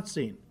have not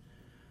seen?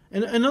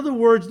 And in other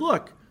words,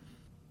 look,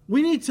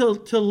 we need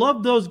to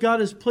love those God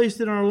has placed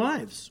in our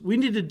lives. We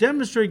need to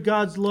demonstrate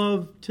God's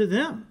love to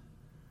them.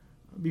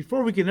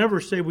 Before we can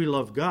ever say we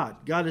love God,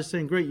 God is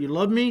saying, great, you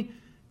love me?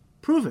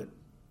 Prove it.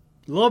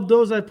 Love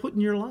those I put in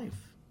your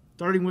life,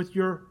 starting with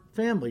your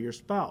family, your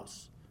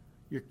spouse,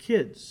 your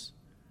kids,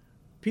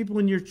 people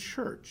in your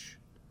church,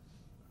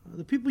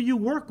 the people you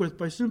work with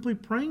by simply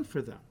praying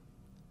for them,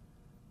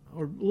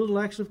 or little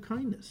acts of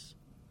kindness,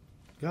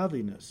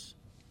 godliness.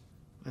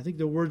 I think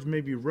the words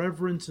maybe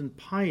reverence and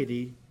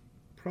piety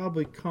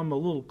probably come a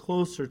little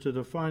closer to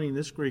defining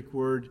this Greek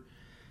word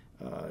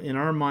in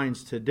our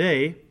minds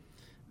today.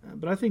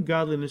 But I think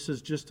godliness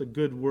is just a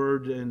good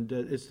word, and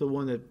it's the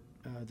one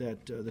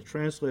that the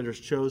translators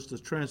chose to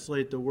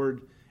translate the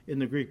word in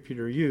the Greek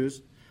Peter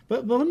used.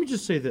 But let me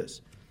just say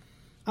this.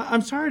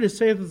 I'm sorry to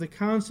say that the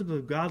concept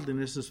of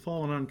godliness has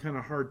fallen on kind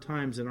of hard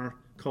times in our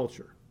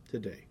culture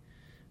today.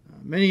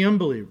 Many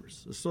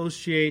unbelievers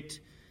associate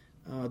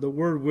the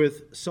word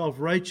with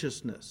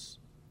self-righteousness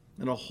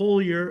and a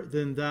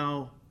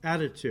holier-than-thou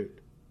attitude.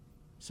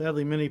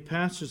 Sadly, many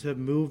pastors have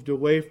moved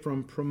away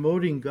from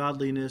promoting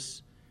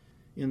godliness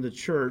in the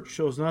church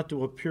so as not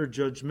to appear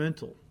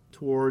judgmental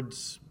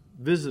towards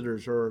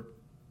visitors or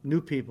new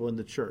people in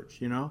the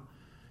church,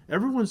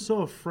 Everyone's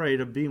so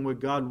afraid of being what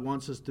God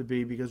wants us to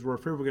be because we're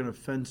afraid we're going to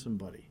offend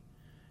somebody,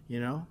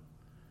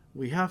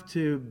 We have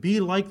to be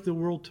like the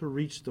world to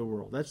reach the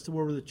world. That's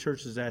where the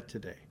church is at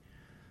today.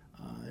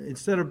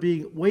 Instead of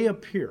being way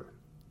up here,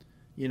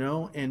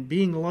 and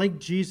being like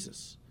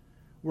Jesus,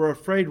 we're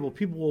afraid,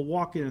 people will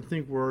walk in and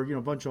think we're,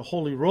 a bunch of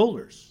holy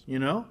rollers,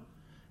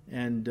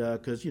 and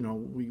because,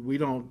 we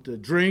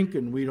don't drink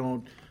and we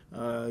don't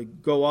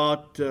go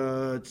out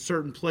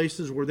certain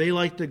places where they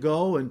like to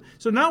go. And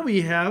so now what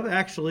you have,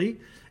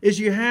 actually, is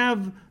you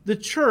have the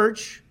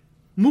church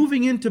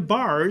moving into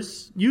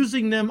bars,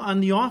 using them on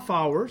the off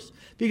hours,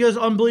 because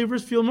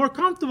unbelievers feel more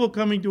comfortable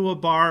coming to a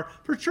bar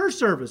for church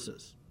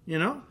services,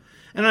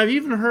 And I've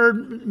even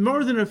heard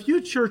more than a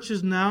few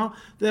churches now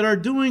that are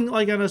doing,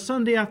 like on a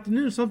Sunday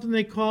afternoon, something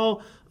they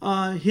call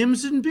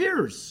hymns and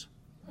beers.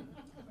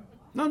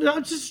 No,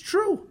 it's just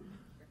true.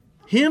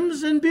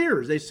 hymns and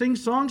beers. They sing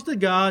songs to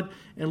God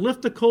and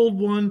lift the cold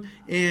one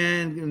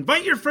and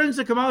invite your friends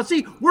to come out.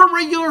 See, we're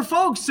regular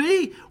folks,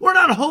 see? We're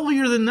not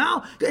holier than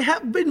thou.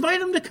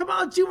 Invite them to come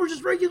out. See, we're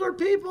just regular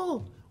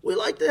people. We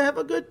like to have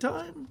a good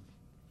time.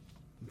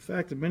 In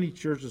fact, in many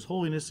churches,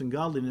 holiness and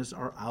godliness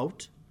are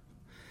out,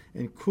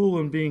 and cool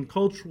and being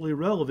culturally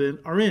relevant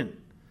are in.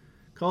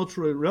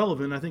 Culturally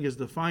relevant, I think, is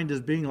defined as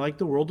being like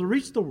the world to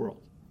reach the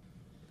world.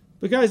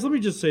 But guys, let me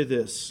just say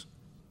this.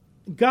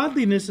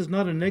 Godliness is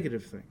not a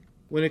negative thing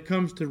when it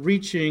comes to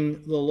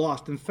reaching the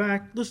lost. In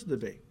fact, listen to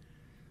me.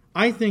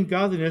 I think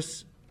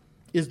godliness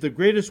is the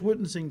greatest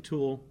witnessing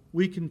tool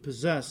we can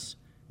possess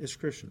as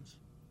Christians.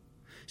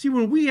 See,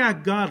 when we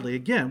act godly,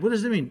 again, what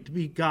does it mean? To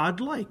be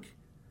God-like.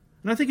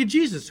 And I think of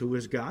Jesus, who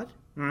is God,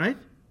 all right?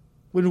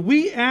 When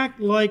we act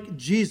like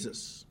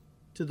Jesus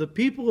to the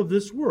people of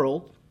this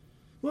world,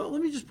 well,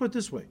 let me just put it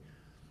this way.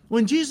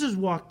 When Jesus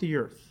walked the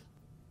earth,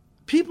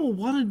 people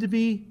wanted to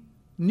be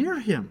near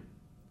him,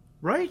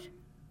 right?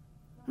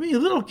 I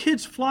mean, little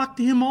kids flocked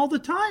to him all the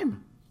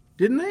time,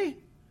 didn't they?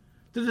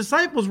 The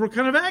disciples were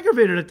kind of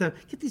aggravated at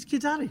that. Get these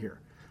kids out of here.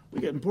 We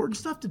got important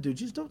stuff to do.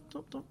 Jesus,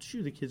 don't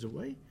shoo the kids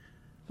away.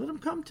 Let them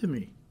come to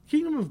me.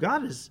 Kingdom of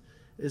God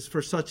is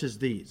for such as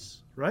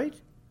these, right?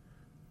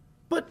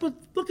 But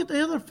look at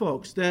the other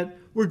folks that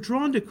were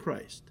drawn to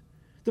Christ.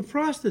 The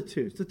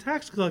prostitutes, the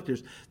tax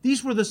collectors.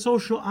 These were the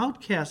social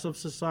outcasts of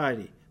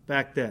society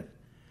back then.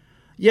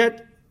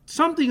 Yet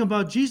something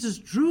about Jesus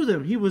drew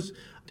them. He was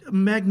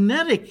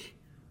magnetic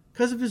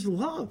because of his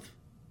love.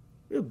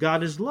 You know,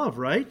 God is love,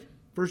 right?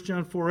 1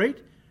 John 4:8.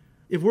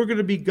 If we're going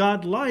to be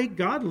God-like,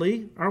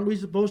 godly, aren't we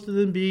supposed to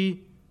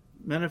then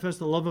manifest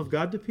the love of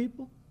God to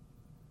people?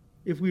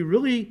 If we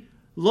really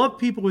love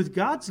people with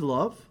God's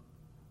love,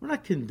 we're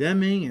not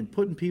condemning and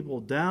putting people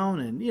down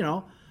and,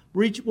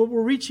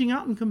 we're reaching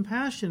out in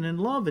compassion and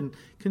love and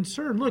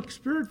concern. Look,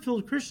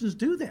 Spirit-filled Christians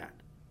do that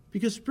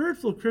because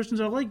Spirit-filled Christians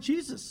are like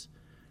Jesus.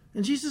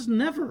 And Jesus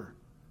never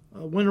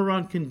went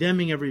around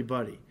condemning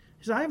everybody.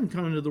 He said, I haven't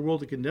come into the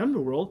world to condemn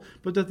the world,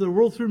 but that the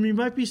world through me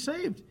might be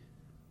saved.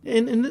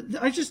 And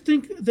I just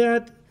think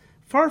that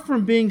far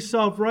from being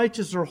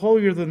self-righteous or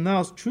holier than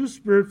thou, true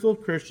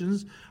Spirit-filled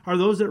Christians are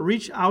those that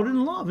reach out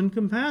in love and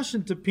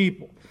compassion to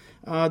people.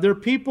 They're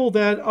people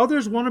that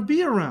others want to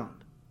be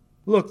around.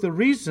 Look, the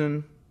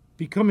reason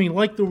becoming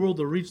like the world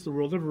to reach the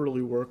world never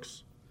really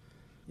works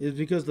is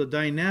because the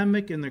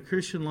dynamic in the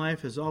Christian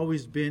life has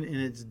always been in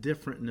its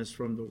differentness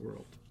from the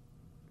world.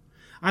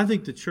 I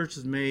think the church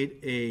has made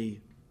a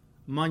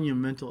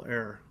monumental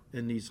error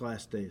in these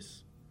last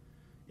days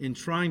in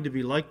trying to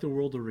be like the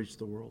world to reach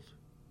the world.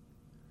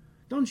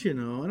 Don't you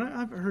know, and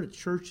I've heard of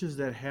churches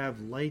that have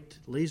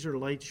laser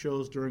light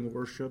shows during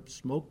worship,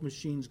 smoke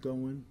machines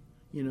going,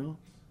 and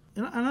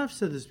I've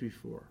said this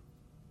before.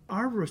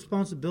 Our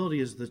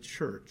responsibility as the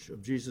church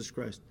of Jesus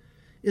Christ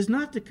is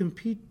not to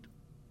compete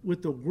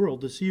with the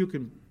world to see who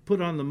can put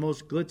on the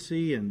most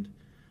glitzy and,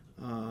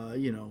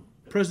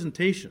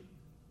 presentation.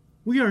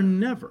 We are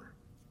never,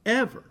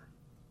 ever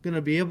going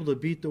to be able to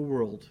beat the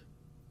world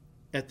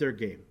at their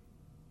game.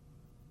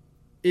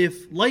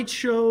 If light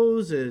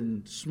shows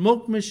and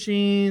smoke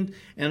machines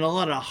and a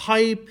lot of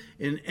hype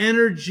and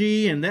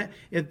energy and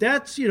if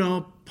that's,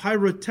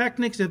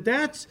 pyrotechnics, if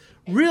that's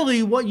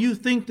really what you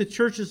think the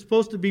church is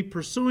supposed to be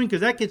pursuing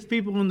because that gets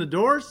people in the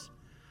doors,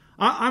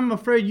 I'm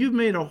afraid you've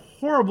made a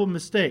horrible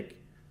mistake.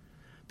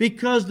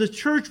 Because the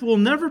church will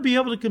never be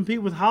able to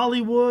compete with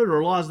Hollywood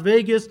or Las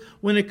Vegas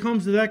when it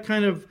comes to that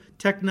kind of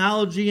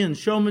technology and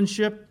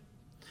showmanship.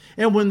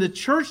 And when the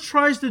church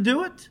tries to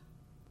do it,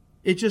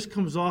 it just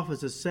comes off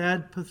as a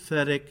sad,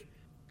 pathetic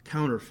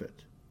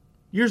counterfeit.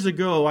 Years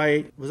ago,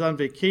 I was on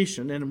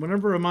vacation, and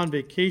whenever I'm on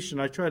vacation,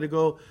 I try to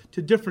go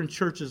to different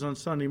churches on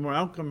Sunday morning.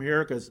 I don't come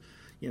here because,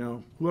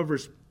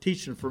 whoever's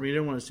teaching for me, they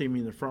don't want to see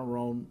me in the front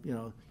row,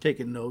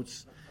 taking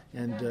notes.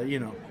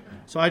 And,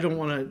 so I don't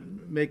want to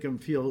make them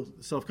feel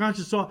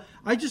self-conscious. So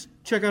I just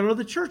check out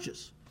other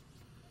churches.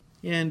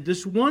 And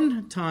this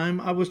one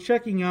time, I was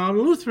checking out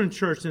a Lutheran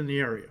church in the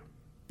area.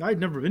 I'd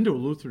never been to a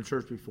Lutheran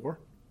church before.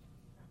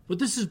 But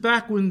this is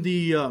back when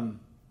the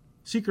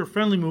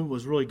seeker-friendly movement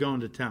was really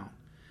going to town.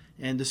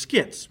 And the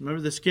skits,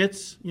 remember the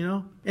skits,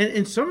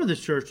 And some of the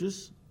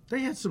churches, they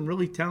had some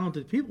really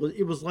talented people.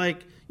 It was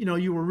like,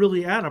 you were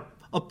really at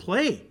a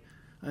play.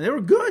 And they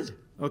were good,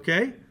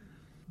 okay?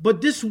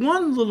 But this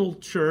one little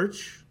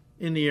church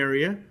in the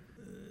area,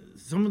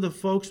 some of the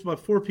folks,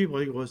 about 4 people I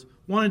think it was,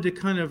 wanted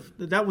to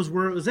that was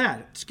where it was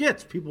at.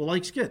 Skits. People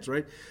like skits,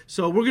 right?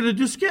 So we're going to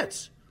do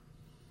skits.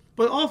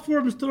 But all 4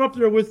 of them stood up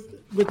there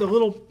with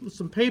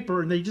some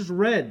paper, and they just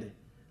read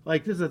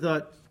like this. I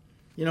thought,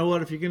 you know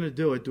what? If you're going to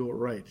do it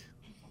right.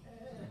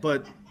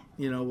 But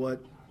you know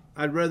what?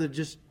 I'd rather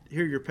just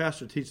hear your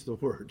pastor teach the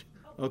word,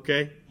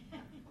 okay?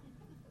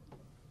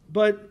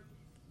 But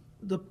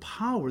the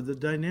power, the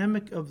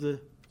dynamic of the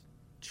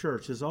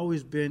church has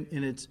always been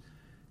in its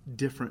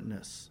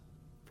differentness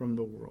from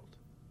the world.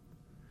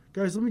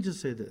 Guys, let me just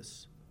say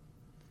this.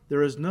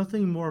 There is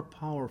nothing more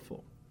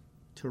powerful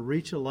to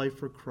reach a life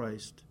for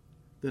Christ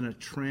than a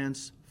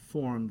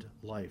transformed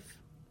life.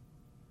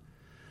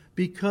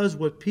 Because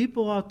what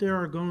people out there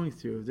are going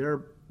through,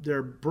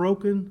 they're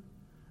broken,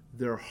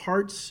 they're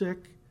heart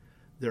sick,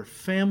 their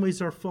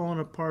families are falling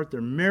apart,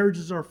 their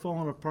marriages are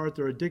falling apart,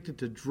 they're addicted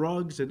to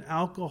drugs and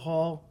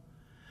alcohol.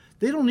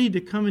 They don't need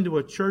to come into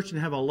a church and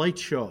have a light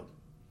show.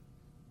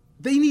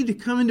 They need to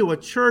come into a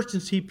church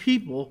and see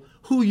people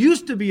who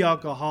used to be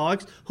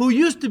alcoholics, who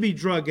used to be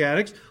drug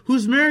addicts,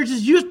 whose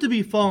marriages used to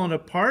be falling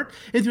apart,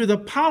 and through the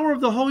power of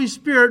the Holy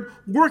Spirit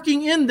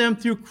working in them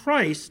through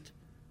Christ,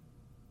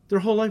 their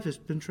whole life has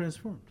been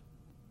transformed.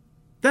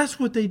 That's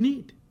what they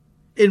need.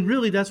 And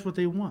really, that's what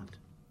they want.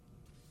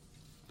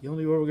 The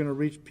only way we're going to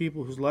reach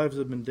people whose lives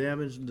have been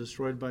damaged and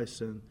destroyed by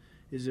sin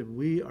is if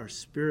we are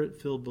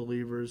Spirit-filled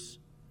believers,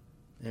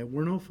 and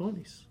we're no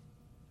phonies.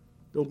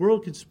 The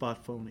world can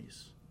spot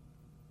phonies.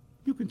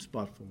 You can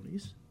spot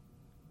phonies.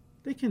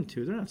 They can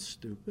too. They're not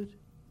stupid.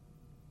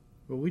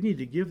 What we need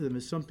to give them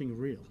is something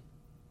real,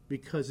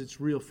 because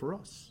it's real for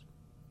us,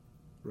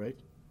 right?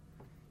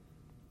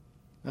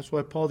 That's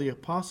why Paul the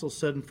Apostle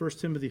said in 1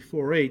 Timothy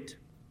 4:8,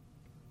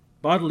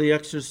 bodily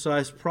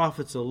exercise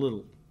profits a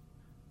little,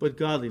 but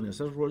godliness,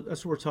 that's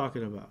what we're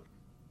talking about.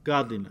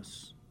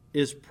 Godliness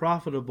is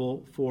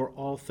profitable for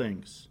all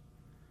things,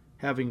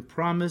 having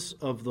promise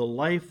of the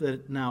life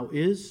that now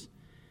is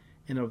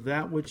and of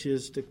that which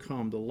is to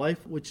come. The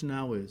life which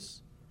now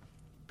is,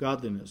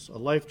 godliness, a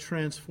life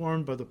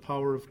transformed by the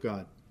power of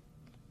God,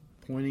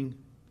 pointing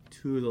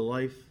to the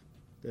life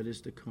that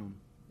is to come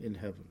in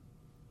heaven.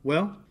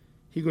 Well,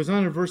 he goes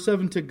on in verse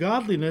 7, to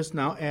godliness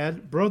now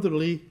add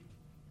brotherly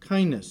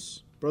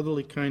kindness.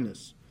 Brotherly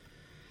kindness.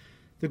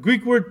 The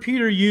Greek word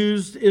Peter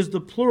used is the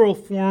plural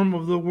form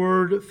of the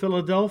word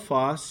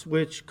Philadelphos,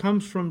 which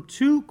comes from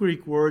two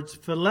Greek words,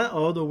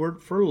 phileo, the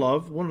word for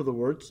love, one of the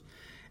words,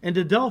 and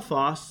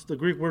adelphos, the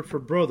Greek word for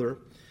brother.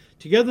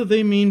 Together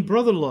they mean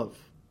brother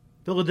love.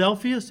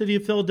 Philadelphia, city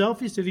of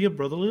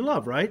brotherly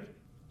love, right?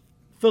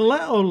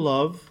 Phileo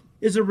love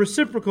is a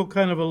reciprocal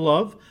kind of a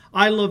love.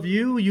 I love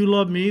you, you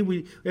love me.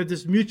 We have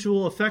this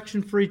mutual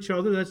affection for each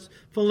other. That's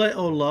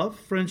phileo love,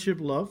 friendship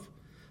love.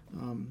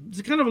 It's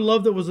a kind of a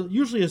love that was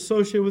usually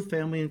associated with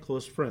family and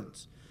close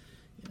friends.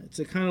 It's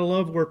a kind of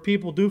love where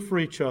people do for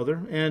each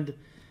other and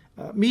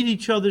meet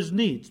each other's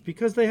needs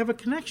because they have a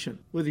connection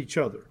with each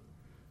other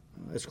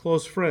as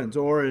close friends,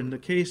 or in the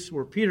case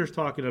where Peter's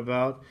talking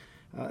about,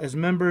 as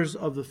members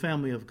of the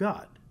family of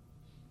God.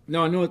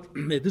 Now, I know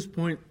at this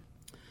point,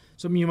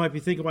 some of you might be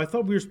thinking, well, I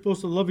thought we were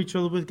supposed to love each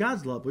other with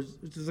God's love, which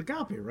is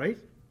agape, right?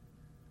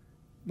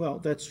 Well,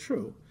 that's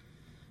true.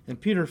 And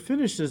Peter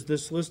finishes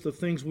this list of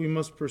things we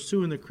must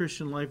pursue in the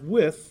Christian life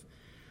with,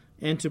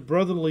 and to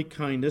brotherly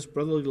kindness,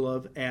 brotherly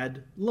love,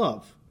 add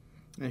love.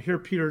 And here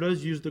Peter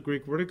does use the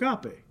Greek word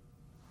agape.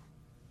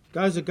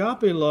 Guys,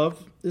 agape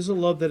love is a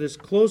love that is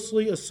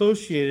closely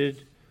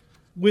associated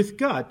with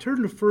God.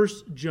 Turn to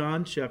 1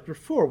 John chapter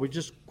 4. We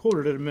just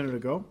quoted it a minute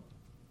ago.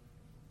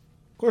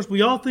 Of course,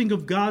 we all think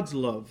of God's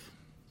love,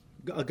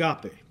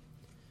 agape.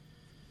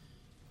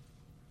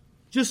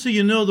 Just so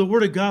you know, the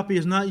word agape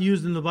is not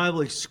used in the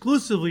Bible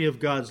exclusively of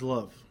God's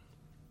love.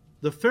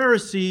 The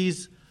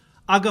Pharisees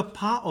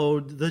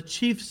agapaoed the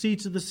chief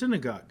seats of the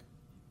synagogue.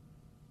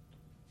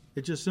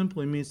 It just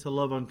simply means to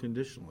love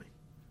unconditionally.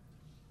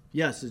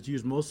 Yes, it's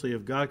used mostly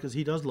of God because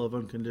he does love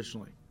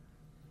unconditionally.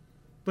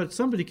 But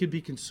somebody could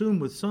be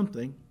consumed with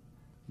something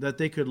that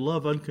they could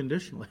love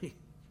unconditionally.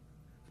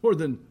 More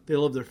than they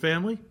love their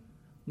family,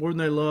 more than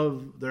they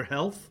love their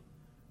health,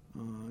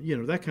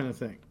 that kind of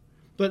thing.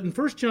 But in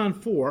 1 John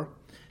 4,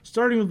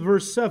 starting with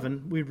verse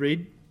 7, we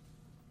read,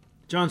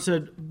 John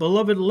said,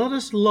 "Beloved, let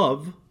us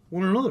love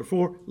one another,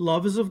 for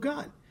love is of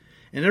God.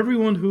 And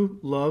everyone who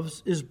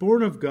loves is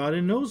born of God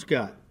and knows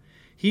God.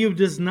 He who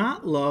does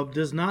not love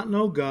does not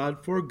know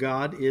God, for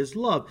God is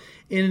love."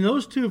 And in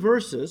those two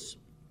verses,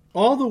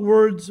 all the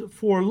words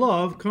for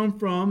love come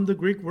from the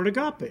Greek word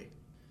agape.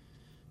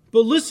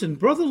 But listen,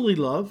 brotherly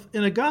love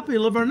and agape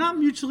love are not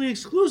mutually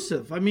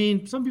exclusive. I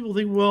mean, some people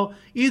think, well,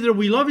 either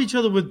we love each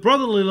other with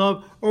brotherly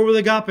love or with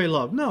agape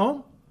love.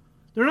 No,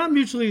 they're not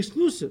mutually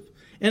exclusive,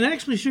 and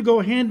actually should go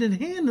hand in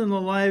hand in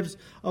the lives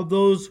of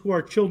those who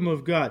are children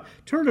of God.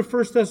 Turn to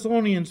 1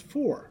 Thessalonians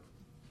 4.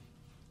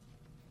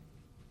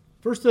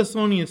 1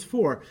 Thessalonians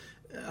 4.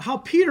 How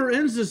Peter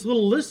ends this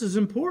little list is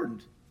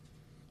important.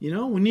 We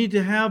need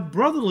to have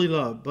brotherly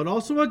love, but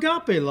also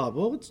agape love.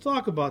 Well, let's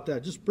talk about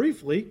that just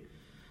briefly.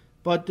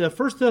 But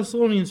 1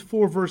 Thessalonians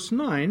 4, verse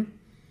 9,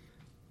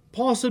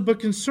 Paul said, "But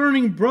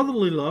concerning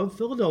brotherly love,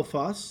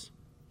 Philadelphos,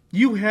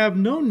 you have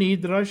no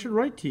need that I should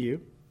write to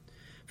you,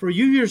 for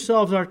you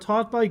yourselves are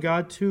taught by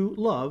God to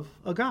love,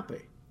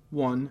 agape,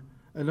 one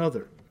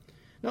another."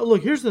 Now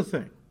look, here's the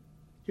thing.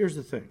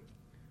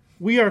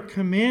 We are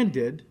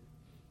commanded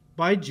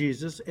by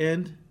Jesus,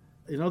 and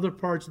in other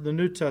parts of the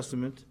New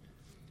Testament,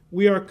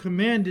 we are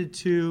commanded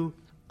to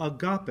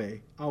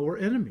agape our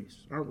enemies,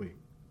 aren't we?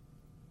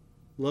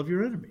 Love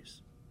your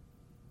enemies.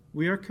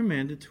 We are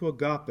commanded to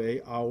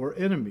agape our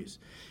enemies,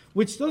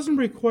 which doesn't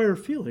require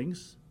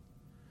feelings.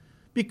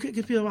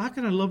 Because people, how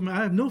can I love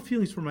I have no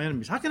feelings for my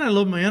enemies. How can I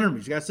love my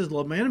enemies? God says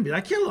love my enemies.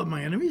 I can't love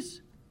my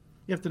enemies.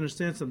 You have to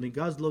understand something.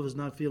 God's love is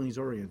not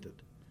feelings-oriented.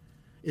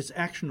 It's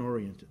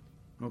action-oriented,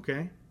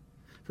 okay?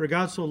 For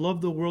God so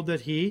loved the world that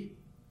he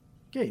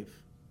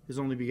gave his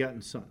only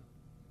begotten Son.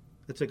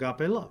 It's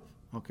agape love,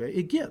 okay?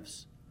 It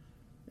gives.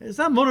 It's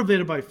not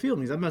motivated by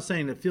feelings. I'm not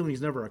saying that feelings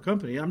never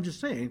accompany. I'm just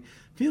saying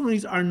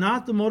feelings are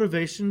not the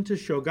motivation to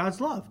show God's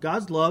love.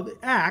 God's love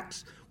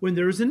acts when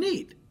there is a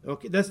need.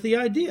 Okay, that's the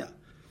idea.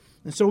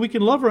 And so we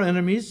can love our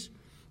enemies.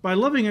 By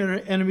loving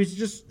our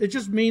enemies, it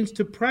just means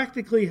to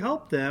practically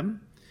help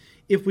them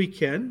if we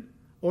can,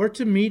 or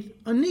to meet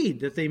a need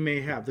that they may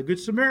have. The Good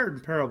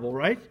Samaritan parable,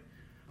 right?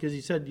 Because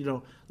he said,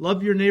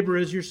 love your neighbor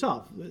as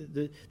yourself.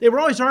 They would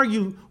always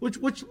argue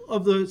which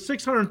of the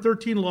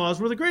 613 laws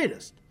were the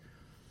greatest.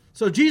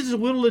 So Jesus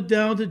whittled it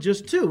down to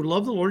just two.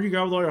 Love the Lord your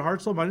God with all your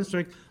heart, soul, mind, and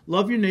strength.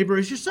 Love your neighbor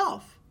as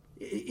yourself.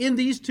 In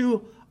these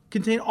two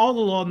contain all the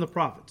law and the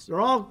prophets.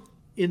 They're all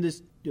in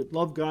this,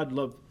 love God,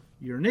 love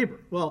your neighbor.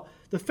 Well,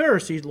 the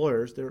Pharisees,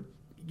 lawyers,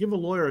 give a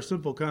lawyer a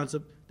simple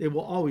concept, they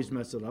will always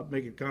mess it up,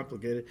 make it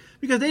complicated,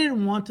 because they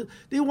didn't want to,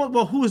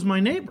 well, who is my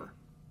neighbor?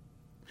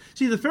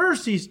 See, the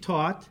Pharisees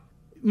taught,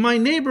 my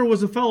neighbor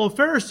was a fellow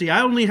Pharisee.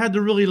 I only had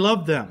to really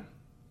love them.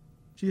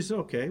 Jesus said,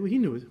 okay, well, he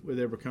knew where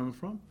they were coming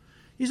from.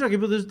 He's okay,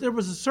 but there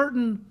was a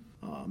certain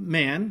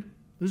man,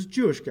 who was a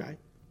Jewish guy,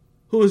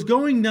 who was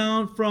going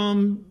down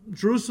from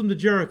Jerusalem to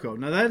Jericho.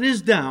 Now that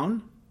is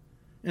down,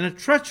 and a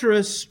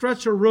treacherous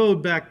stretch of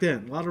road back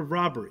then, a lot of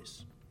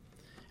robberies.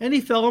 And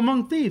he fell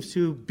among thieves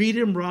who beat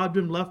him, robbed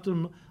him, left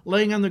him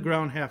laying on the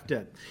ground half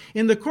dead.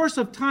 In the course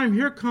of time,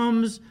 here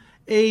comes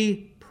a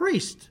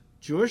priest,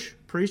 Jewish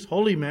priest,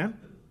 holy man,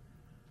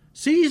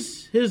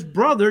 sees his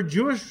brother,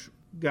 Jewish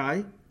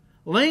guy,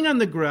 laying on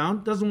the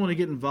ground, doesn't want to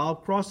get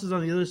involved, crosses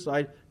on the other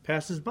side,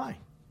 passes by.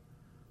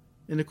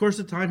 In the course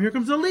of time, here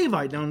comes a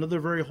Levite, now another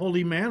very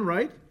holy man,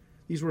 right?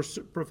 These were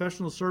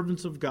professional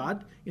servants of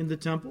God in the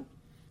temple.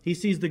 He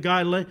sees the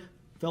guy,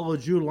 fellow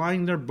Jew,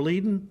 lying there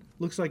bleeding,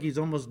 looks like he's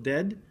almost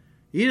dead.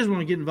 He doesn't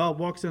want to get involved,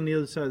 walks on the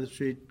other side of the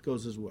street,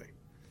 goes his way.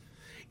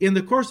 In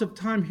the course of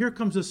time, here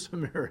comes a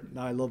Samaritan.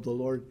 Now, I love the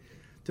Lord.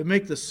 To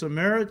make the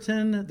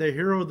Samaritan the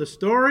hero of the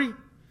story,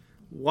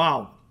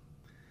 wow.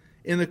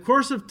 In the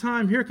course of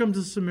time, here comes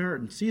a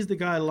Samaritan, sees the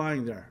guy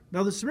lying there.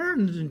 Now, the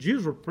Samaritans and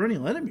Jews were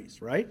perennial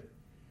enemies, right?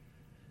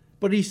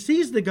 But he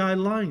sees the guy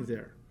lying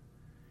there.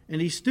 And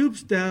he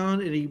stoops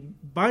down and he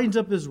binds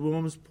up his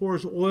wounds,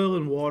 pours oil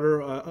and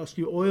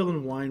oil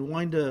and wine.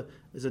 Wine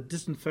is a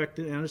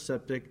disinfectant,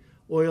 antiseptic,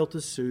 oil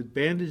to soothe,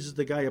 bandages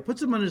the guy up,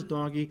 puts him on his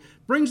donkey,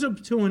 brings him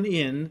to an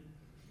inn,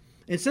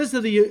 and says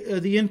to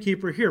the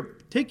innkeeper, here,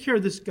 take care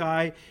of this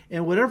guy,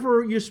 and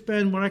whatever you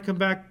spend when I come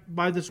back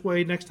by this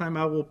way, next time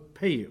I will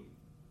pay you.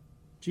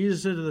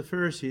 Jesus said to the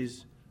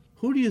Pharisees,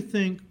 who do you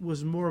think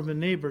was more of a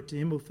neighbor to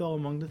him who fell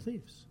among the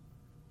thieves?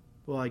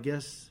 Well, I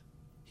guess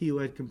he who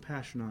had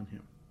compassion on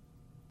him.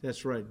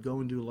 That's right,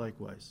 go and do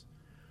likewise.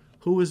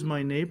 Who is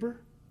my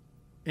neighbor?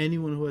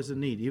 Anyone who has a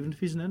need, even if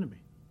he's an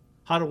enemy.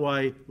 How do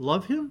I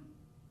love him?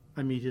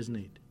 I meet his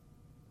need.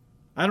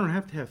 I don't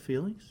have to have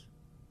feelings.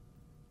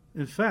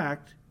 In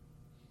fact,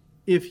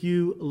 if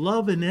you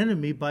love an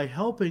enemy by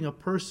helping a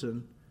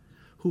person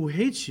who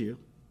hates you,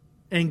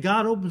 and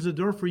God opens the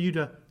door for you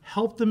to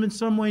help them in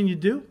some way and you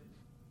do,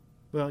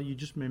 well, you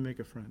just may make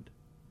a friend.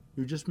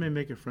 You just may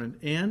make a friend,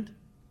 and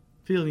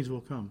feelings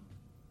will come.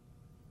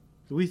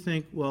 We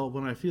think, well,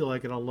 when I feel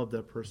like it, I'll love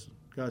that person.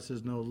 God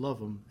says, no, love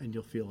them, and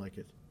you'll feel like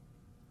it.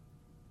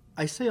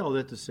 I say all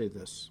that to say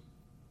this.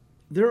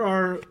 There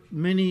are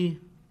many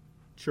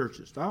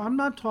churches. Now, I'm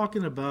not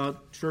talking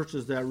about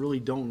churches that really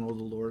don't know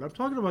the Lord. I'm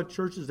talking about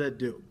churches that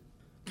do,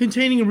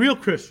 containing real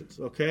Christians,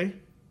 okay?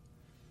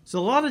 It's a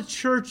lot of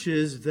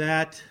churches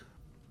that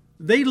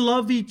they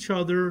love each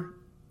other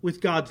with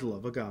God's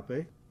love,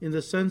 agape, in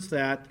the sense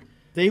that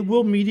they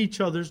will meet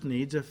each other's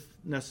needs if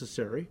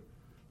necessary.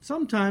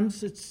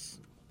 Sometimes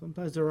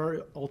there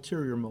are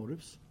ulterior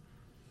motives.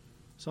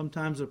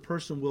 Sometimes a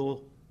person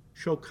will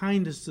show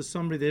kindness to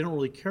somebody they don't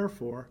really care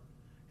for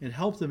and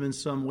help them in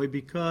some way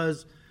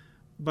because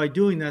by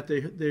doing that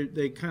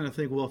they kind of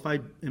think, well, if I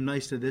am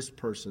nice to this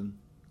person,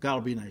 God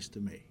will be nice to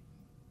me,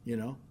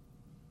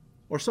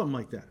 or something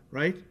like that,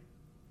 right?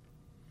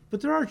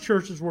 But there are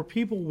churches where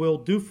people will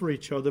do for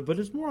each other, but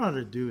it's more out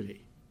of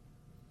duty.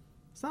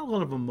 It's not a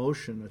lot of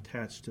emotion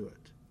attached to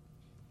it.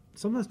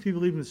 Sometimes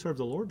people even serve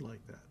the Lord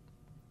like that.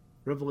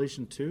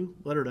 Revelation 2,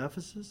 letter to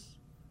Ephesus.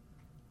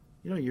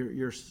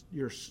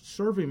 You're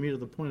serving me to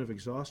the point of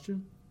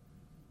exhaustion,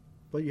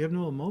 but you have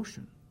no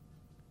emotion.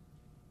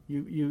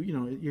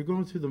 You're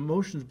going through the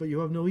motions, but you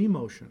have no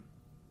emotion.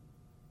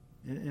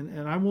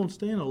 And I won't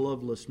stay in a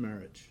loveless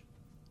marriage,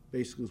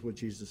 basically is what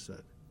Jesus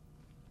said.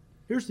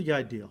 Here's the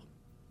ideal.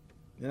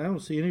 And I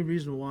don't see any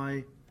reason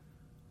why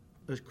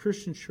a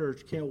Christian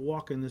church can't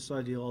walk in this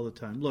ideal all the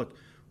time. Look,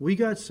 we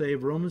got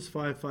saved. Romans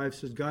 5:5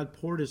 says God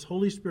poured his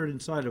Holy Spirit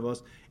inside of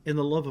us in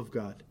the love of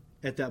God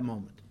at that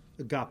moment.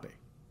 Agape.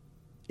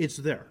 It's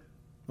there.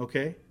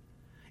 Okay?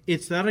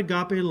 It's that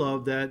agape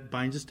love that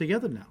binds us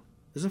together now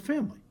as a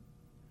family.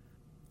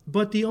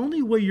 But the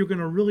only way you're going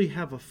to really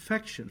have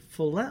affection,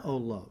 phileo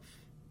love,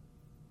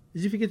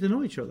 is if you get to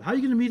know each other. How are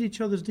you going to meet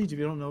each other's needs if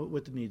you don't know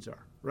what the needs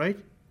are, right?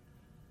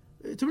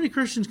 Too many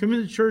Christians come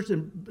into church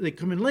and they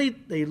come in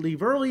late, they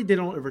leave early, they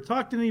don't ever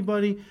talk to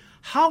anybody.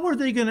 How are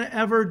they going to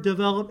ever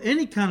develop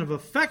any kind of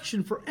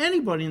affection for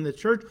anybody in the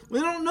church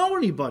when they don't know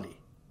anybody?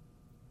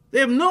 They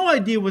have no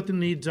idea what the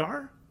needs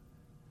are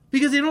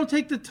because they don't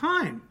take the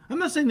time. I'm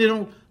not saying they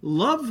don't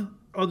love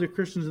other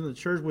Christians in the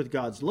church with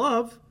God's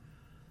love,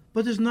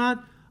 but there's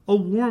not a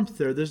warmth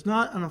there. There's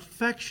not an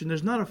affection.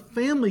 There's not a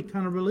family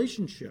kind of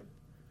relationship.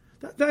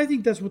 I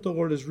think that's what the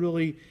Lord is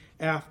really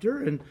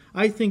after, and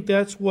I think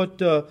that's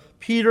what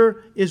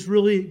Peter is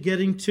really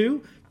getting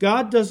to.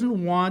 God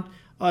doesn't want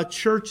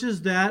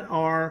churches that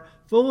are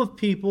full of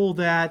people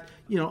that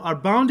are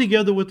bound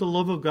together with the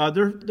love of God.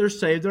 They're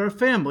saved. They're a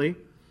family,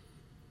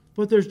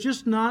 but there's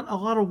just not a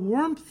lot of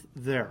warmth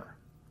there.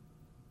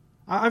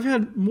 I've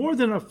had more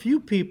than a few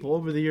people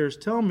over the years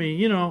tell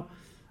me,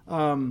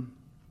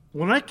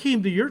 when I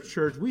came to your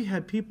church, we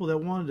had people that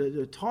wanted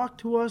to talk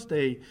to us.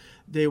 They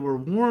were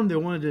warm. They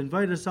wanted to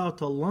invite us out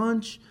to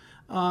lunch.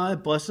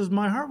 It blesses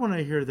my heart when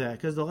I hear that,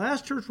 because the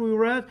last church we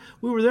were at,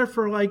 we were there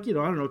for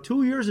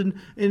 2 years, and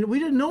we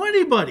didn't know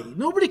anybody.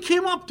 Nobody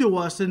came up to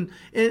us and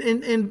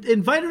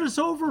invited us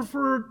over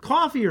for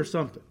coffee or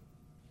something.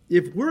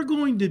 If we're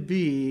going to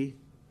be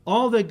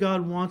all that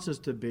God wants us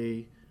to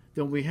be,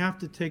 then we have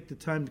to take the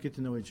time to get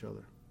to know each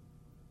other.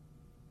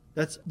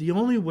 That's the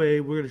only way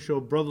we're going to show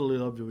brotherly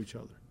love to each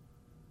other.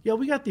 Yeah,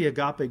 we got the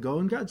agape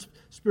going. God's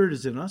Spirit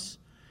is in us.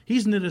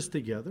 He's knit us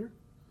together.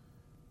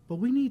 But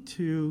we need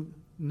to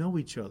know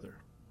each other.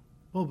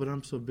 Oh, but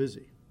I'm so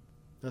busy.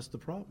 That's the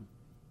problem.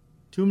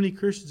 Too many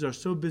Christians are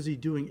so busy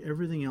doing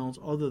everything else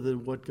other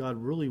than what God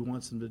really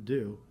wants them to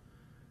do,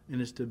 and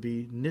it's to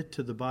be knit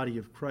to the body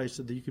of Christ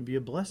so that you can be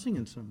a blessing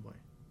in some way.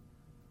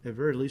 At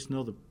very least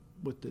know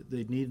what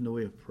they need in the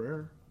way of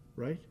prayer,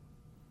 right?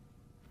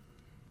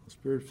 A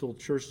Spirit-filled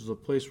church is a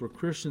place where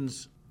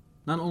Christians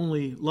not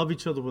only love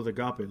each other with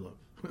agape love,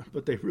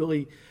 but they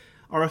really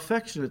are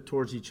affectionate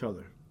towards each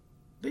other.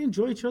 They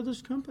enjoy each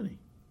other's company.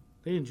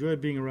 They enjoy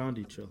being around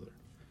each other.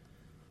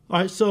 All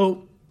right,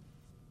 so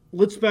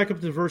let's back up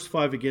to verse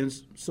 5 again.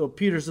 So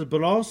Peter says,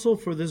 but also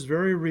for this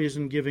very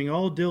reason, giving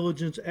all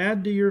diligence,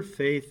 add to your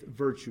faith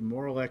virtue,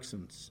 moral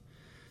excellence.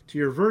 To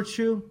your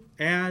virtue,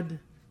 add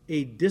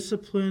a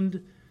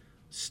disciplined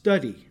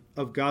study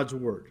of God's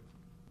Word.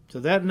 To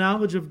that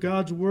knowledge of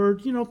God's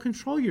Word,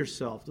 control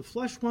yourself. The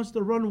flesh wants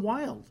to run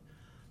wild.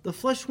 The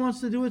flesh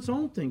wants to do its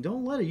own thing.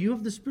 Don't let it. You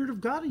have the Spirit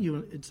of God in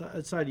you,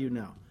 inside of you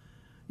now.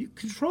 You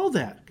control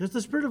that, because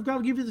the Spirit of God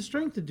will give you the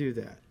strength to do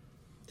that.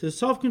 To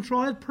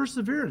self-control, add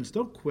perseverance.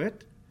 Don't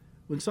quit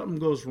when something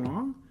goes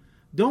wrong.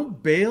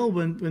 Don't bail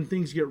when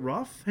things get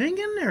rough. Hang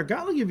in there.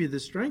 God will give you the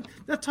strength.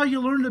 That's how you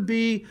learn to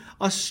be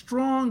a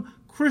strong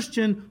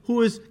Christian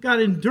who has got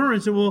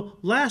endurance and will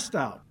last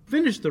out.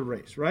 Finish the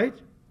race, right?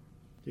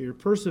 To your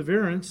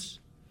perseverance,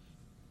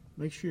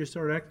 make sure you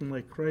start acting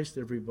like Christ,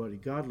 everybody.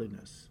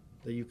 Godliness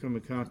that you come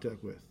in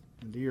contact with.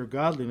 And to your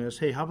godliness,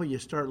 hey, how about you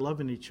start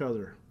loving each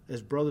other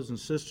as brothers and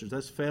sisters?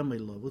 That's family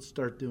love. Let's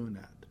start doing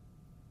that.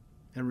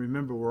 And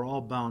remember, we're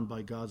all bound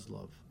by God's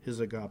love, His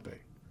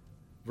agape.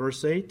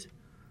 Verse 8,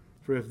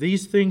 for if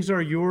these things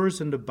are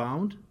yours and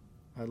abound,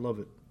 I love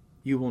it,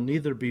 you will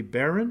neither be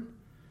barren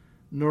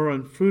nor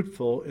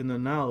unfruitful in the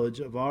knowledge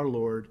of our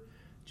Lord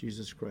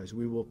Jesus Christ.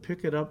 We will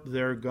pick it up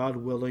there, God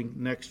willing,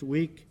 next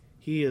week.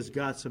 He has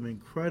got some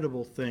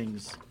incredible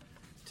things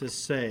to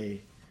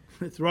say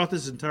throughout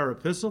this entire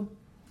epistle,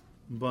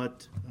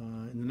 but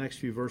in the next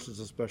few verses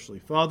especially.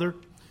 Father,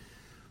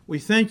 we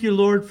thank you,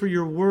 Lord, for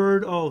your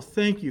word. Oh,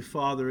 thank you,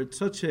 Father. It's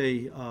such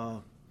a,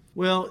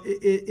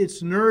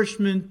 it's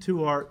nourishment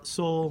to our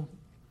soul.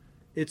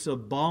 It's a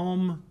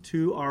balm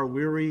to our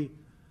weary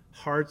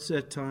hearts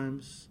at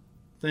times.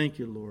 Thank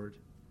you, Lord,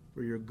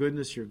 for your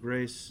goodness, your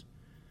grace.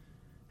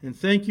 And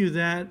thank you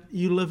that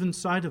you live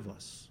inside of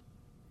us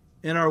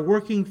and are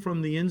working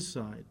from the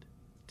inside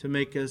to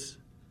make us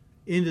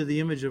into the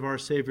image of our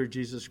Savior,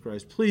 Jesus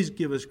Christ. Please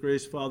give us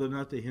grace, Father,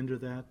 not to hinder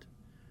that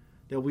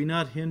we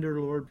not hinder,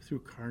 Lord,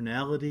 through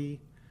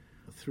carnality,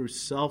 through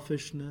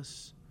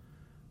selfishness,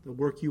 the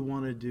work you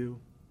want to do,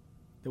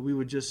 that we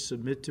would just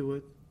submit to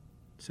it.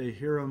 Say,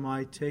 here am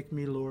I, take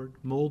me, Lord,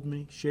 mold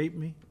me, shape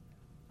me.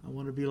 I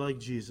want to be like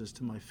Jesus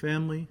to my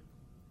family,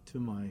 to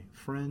my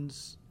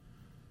friends,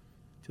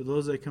 to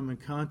those I come in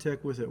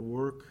contact with at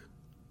work.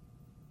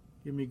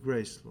 Give me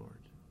grace,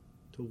 Lord,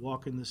 to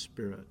walk in the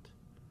Spirit.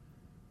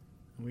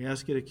 And we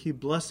ask you to keep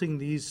blessing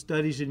these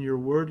studies in your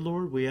word,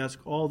 Lord. We ask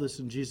all this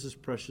in Jesus'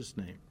 precious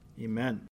name. Amen.